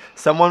end.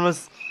 Someone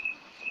was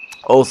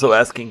also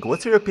asking,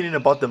 what's your opinion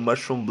about the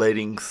mushroom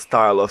blading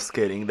style of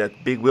skating?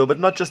 That big wheel, but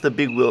not just the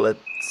big wheel at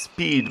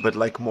speed, but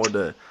like more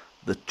the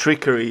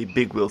trickery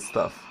big wheel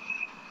stuff.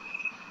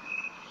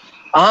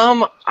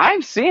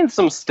 I've seen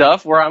some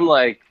stuff where I'm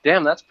like,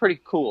 damn, that's pretty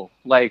cool.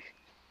 Like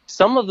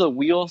some of the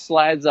wheel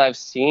slides I've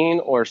seen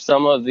or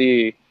some of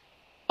the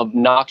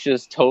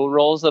obnoxious toe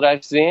rolls that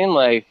I've seen,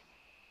 like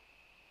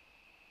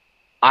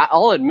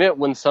I'll admit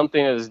when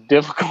something is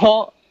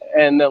difficult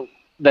and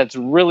that's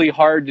really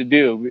hard to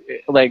do,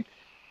 like,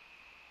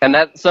 and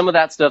that some of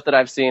that stuff that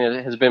I've seen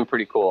has been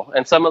pretty cool.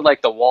 And some of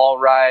like the wall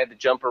ride, the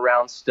jump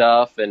around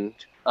stuff, and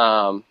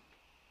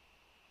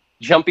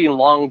jumping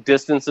long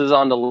distances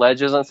onto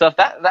ledges and stuff.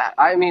 That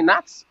I mean,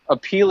 that's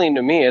appealing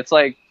to me. It's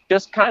like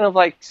just kind of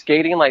like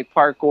skating, like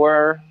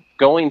parkour,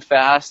 going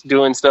fast,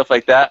 doing stuff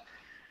like that.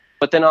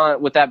 But then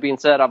with that being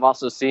said, I've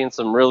also seen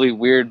some really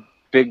weird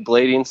big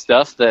blading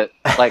stuff that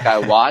like I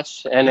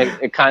watch and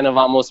it kind of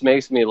almost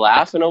makes me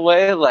laugh in a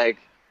way. Like,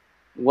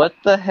 what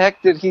the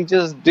heck did he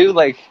just do?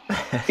 Like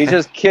he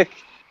just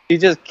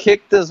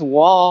kicked this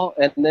wall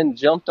and then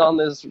jumped on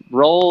this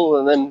roll,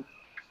 and then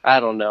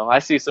I don't know. I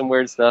see some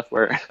weird stuff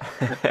where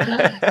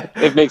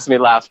it makes me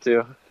laugh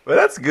too. Well,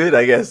 that's good,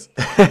 I guess.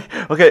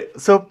 Okay,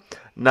 so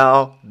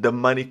now the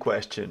money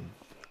question.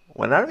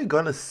 When are we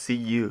gonna see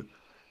you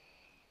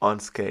on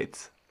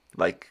skates?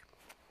 Like,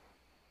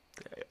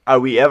 are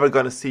we ever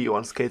gonna see you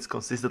on skates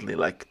consistently,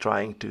 like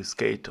trying to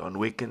skate on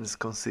weekends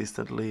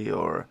consistently,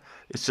 or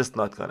it's just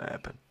not gonna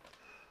happen?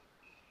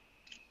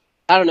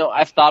 I don't know.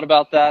 I've thought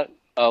about that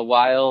a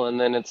while, and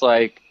then it's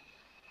like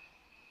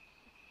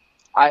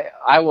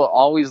I will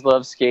always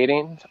love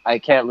skating. I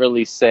can't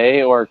really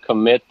say or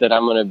commit that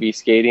I'm going to be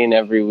skating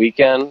every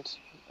weekend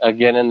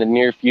again in the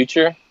near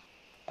future.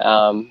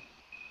 I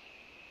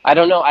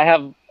don't know. I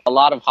have a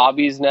lot of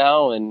hobbies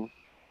now, and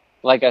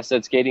like I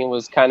said, skating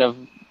was kind of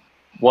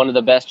one of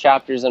the best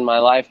chapters in my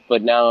life,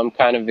 but now I'm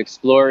kind of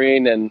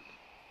exploring and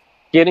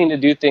getting to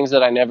do things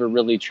that I never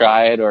really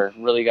tried or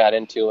really got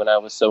into when I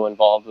was so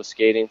involved with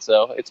skating.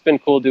 So it's been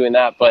cool doing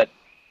that, but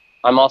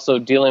I'm also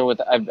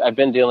I've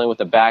been dealing with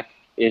a back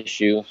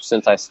issue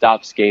since I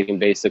stopped skating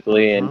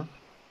basically. And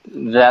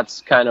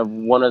that's kind of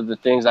one of the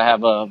things. I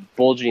have a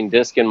bulging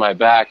disc in my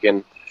back,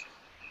 and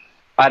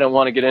I don't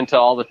want to get into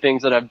all the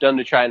things that I've done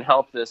to try and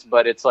help this,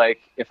 but it's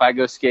like if I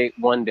go skate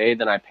one day,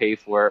 then I pay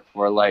for it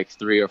for like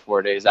 3 or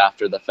 4 days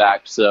after the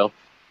fact. So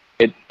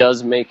it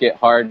does make it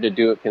hard to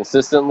do it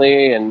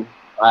consistently, and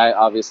I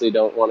obviously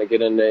don't want to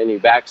get into any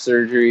back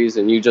surgeries.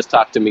 And you just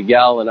talked to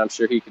Miguel, and I'm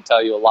sure he could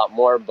tell you a lot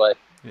more, but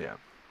Yeah.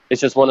 it's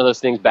just one of those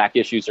things. Back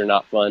issues are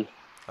not fun.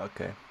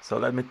 Okay. So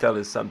let me tell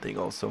you something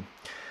also.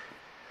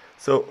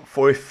 So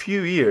for a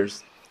few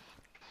years,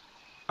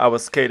 I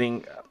was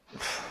skating,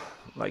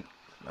 like,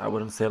 I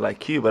wouldn't say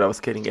like you, but I was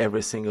skating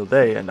every single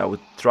day, and I would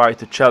try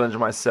to challenge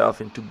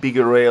myself into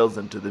bigger rails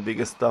and to the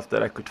biggest stuff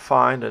that I could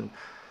find. And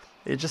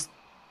it just,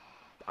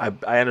 I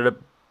ended up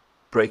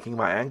breaking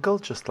my ankle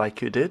just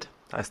like you did.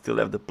 I still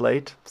have the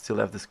plate, still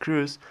have the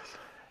screws.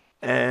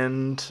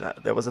 And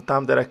there was a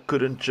time that I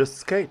couldn't just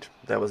skate.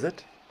 That was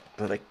it.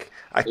 But like,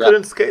 I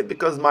couldn't skate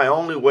because my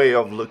only way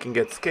of looking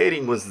at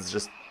skating was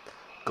just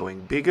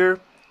going bigger,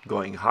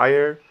 going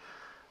higher,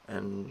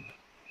 and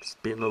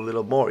spin a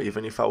little more,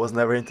 even if I was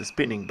never into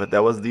spinning. But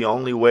that was the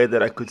only way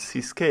that I could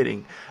see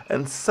skating.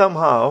 And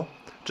somehow,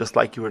 just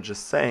like you were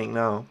just saying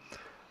now,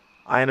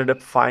 I ended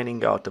up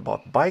finding out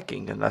about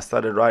biking, and I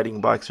started riding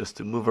bikes just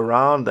to move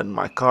around. Then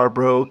my car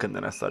broke, and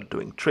then I started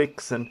doing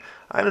tricks, and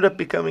I ended up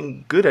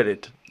becoming good at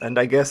it. And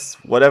I guess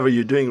whatever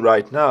you're doing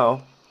right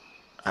now,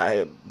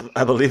 I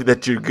believe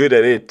that you're good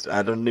at it.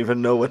 I don't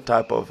even know what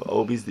type of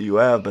hobbies do you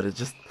have, but it's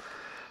just,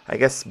 I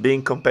guess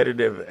being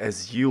competitive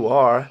as you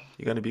are,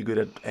 you're going to be good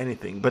at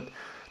anything. But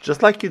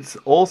just like it's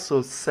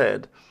also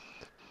said,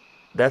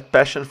 that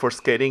passion for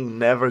skating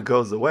never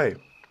goes away.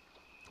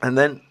 And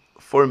then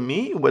for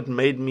me, what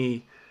made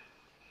me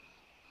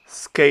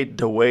skate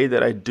the way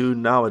that I do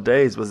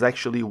nowadays was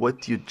actually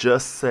what you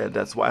just said.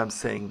 That's why I'm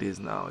saying this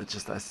now. It's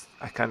just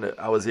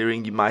I was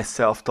hearing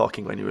myself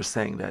talking when you were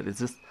saying that. It's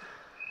just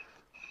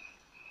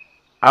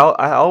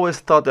I always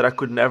thought that I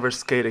could never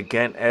skate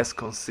again as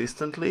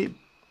consistently,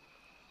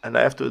 and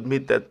I have to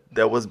admit that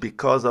that was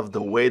because of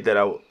the way that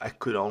I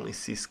could only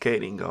see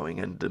skating going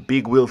and the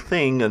big wheel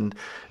thing and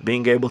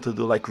being able to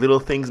do like little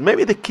things.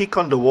 Maybe the kick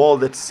on the wall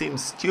that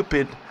seems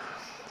stupid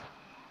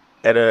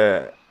at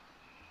a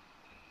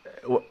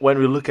when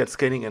we look at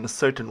skating in a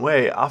certain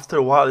way, after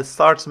a while it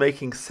starts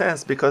making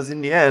sense because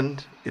in the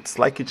end, it's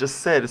like you just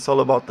said, it's all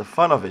about the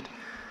fun of it.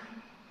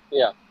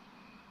 Yeah.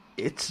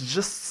 It's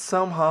just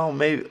somehow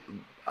maybe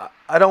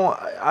I don't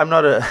I'm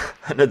not a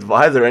an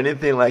advisor or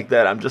anything like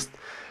that. I'm just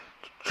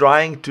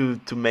trying to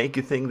make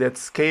you think that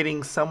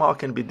skating somehow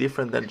can be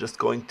different than just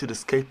going to the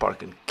skate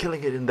park and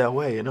killing it in that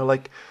way. You know,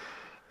 like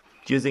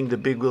using the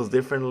big wheels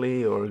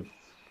differently, or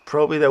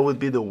probably that would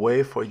be the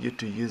way for you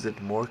to use it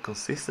more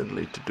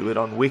consistently, to do it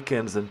on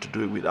weekends and to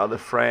do it with other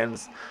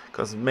friends.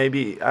 Because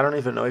maybe, I don't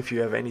even know if you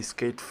have any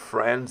skate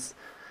friends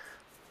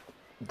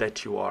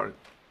that you are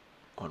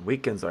on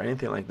weekends or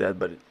anything like that,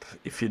 but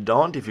if you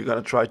don't, if you're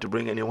gonna try to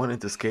bring anyone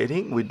into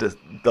skating with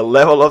the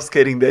level of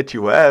skating that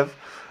you have,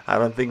 I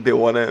don't think they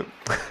wanna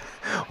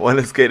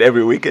wanna skate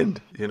every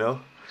weekend, you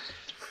know?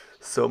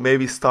 So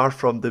maybe start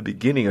from the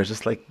beginning, or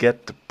just like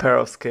get a pair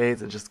of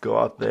skates and just go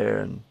out there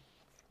and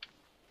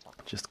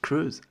just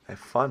cruise, have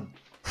fun.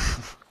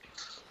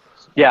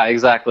 Yeah,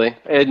 exactly.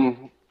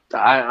 And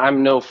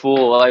I'm no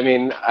fool. I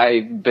mean,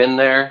 I've been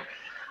there.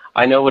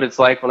 I know what it's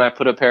like when I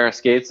put a pair of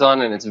skates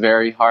on, and it's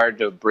very hard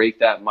to break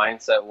that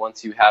mindset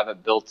once you have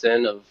it built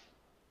in of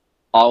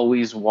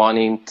always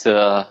wanting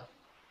to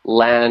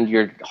land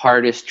your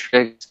hardest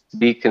tricks,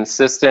 be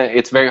consistent.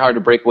 It's very hard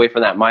to break away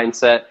from that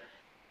mindset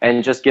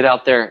and just get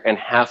out there and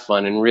have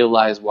fun and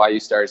realize why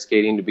you started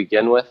skating to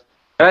begin with.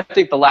 And I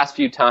think the last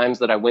few times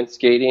that I went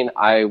skating,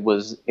 I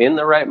was in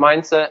the right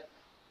mindset.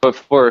 But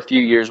for a few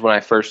years when I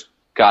first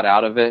got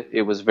out of it,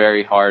 it was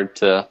very hard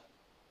to,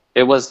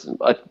 it was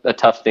a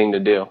tough thing to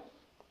do.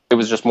 It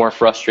was just more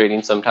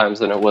frustrating sometimes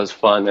than it was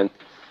fun. And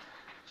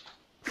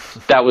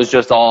that was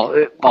just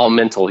all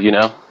mental, you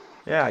know?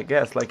 Yeah, I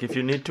guess like if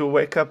you need to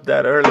wake up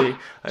that early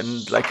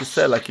and like you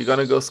said, like you're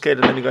gonna go skate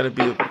and then you're gonna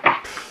be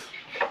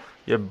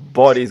your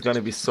body is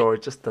gonna be sore.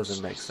 It just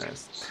doesn't make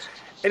sense.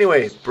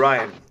 Anyway,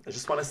 Brian, I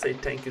just want to say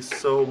thank you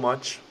so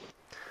much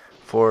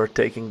for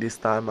taking this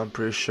time. I'm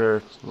pretty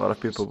sure a lot of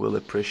people will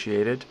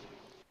appreciate it.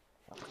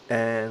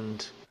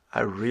 And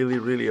I really,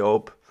 really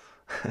hope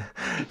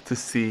to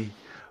see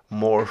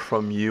more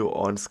from you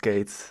on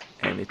skates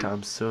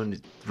anytime soon.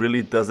 It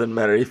really doesn't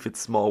matter if it's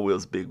small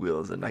wheels, big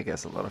wheels, and I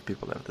guess a lot of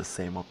people have the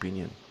same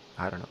opinion.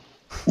 I don't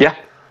Yeah.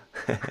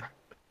 know.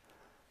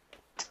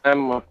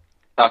 I'm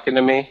talking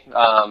to me.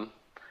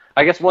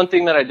 I guess one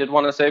thing that I did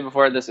want to say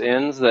before this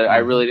ends that I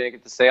Hmm. really didn't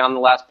get to say on the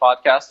last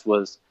podcast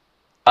was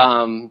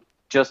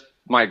just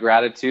my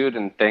gratitude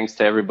and thanks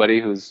to everybody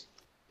who's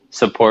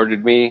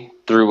supported me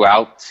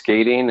throughout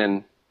skating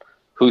and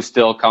who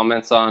still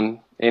comments on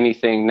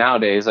anything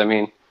nowadays. I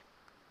mean,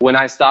 when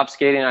I stopped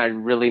skating, I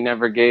really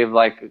never gave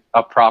like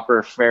a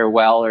proper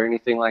farewell or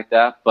anything like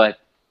that, but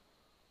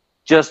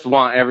just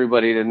want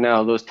everybody to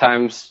know those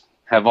times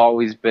have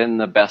always been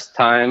the best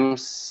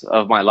times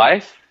of my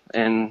life.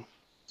 And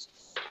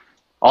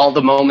all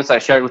the moments I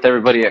shared with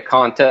everybody at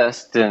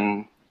contest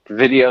and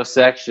video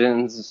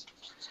sections,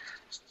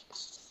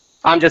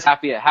 I'm just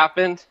happy it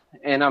happened.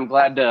 And I'm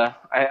glad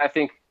I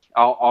think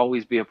I'll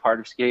always be a part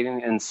of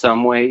skating in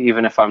some way,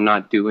 even if I'm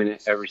not doing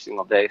it every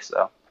single day.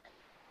 So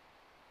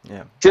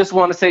Yeah. just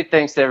want to say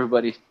thanks to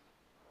everybody.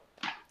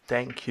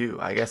 Thank you.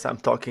 I guess I'm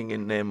talking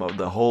in name of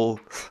the whole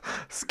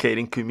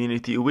skating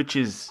community, which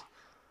is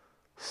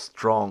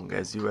strong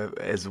as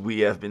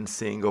we have been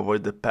seeing over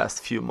the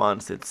past few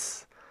months.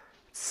 It's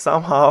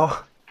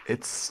somehow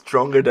it's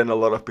stronger than a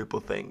lot of people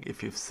think.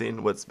 If you've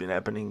seen what's been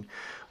happening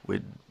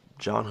with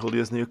John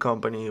Julio's new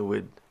company,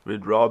 with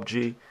Rob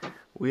G,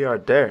 we are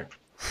there.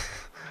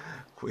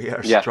 We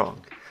are Yeah.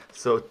 strong.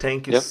 So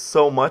thank you Yep.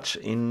 so much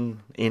in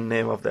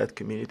name of that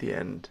community,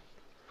 and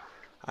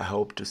I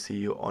hope to see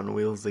you on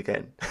wheels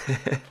again.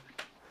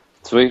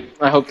 Sweet.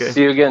 I hope to Okay.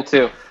 see you again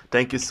too.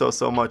 Thank you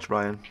so much,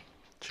 Brian.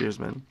 Cheers,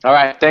 man. All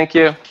right. Thank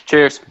you.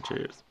 Cheers.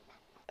 Cheers.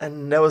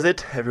 And that was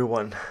it,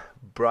 everyone.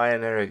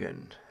 Brian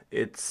Aragon.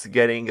 It's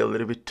getting a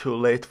little bit too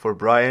late for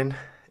Brian.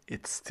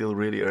 It's still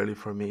really early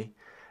for me.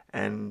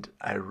 And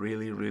I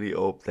really, really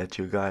hope that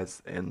you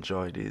guys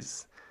enjoy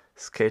this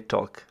skate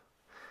talk.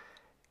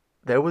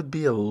 There would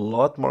be a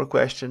lot more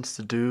questions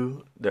to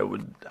do.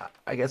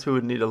 I guess we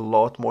would need a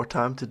lot more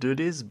time to do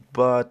this,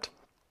 but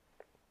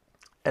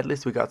at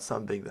least we got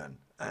something done.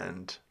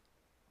 And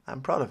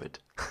I'm proud of it.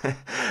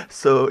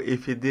 So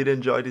if you did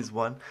enjoy this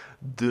one,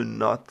 do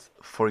not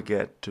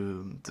forget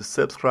to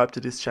subscribe to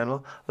this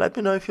channel. Let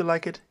me know if you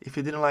like it. If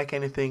you didn't like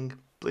anything,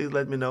 please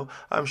let me know.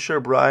 I'm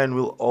sure Brian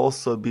will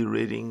also be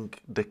reading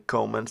the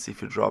comments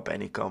if you drop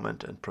any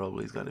comment, and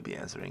probably is going to be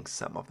answering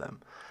some of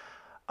them.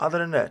 Other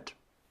than that,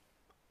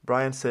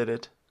 Brian said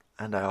it,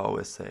 and I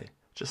always say,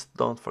 just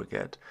don't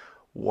forget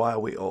why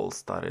we all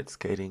started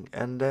skating,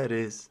 and that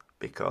is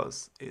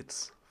because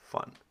it's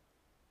fun.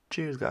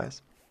 Cheers,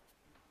 guys.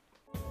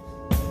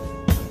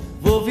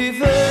 Vou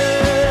viver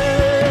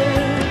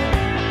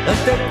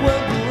até quando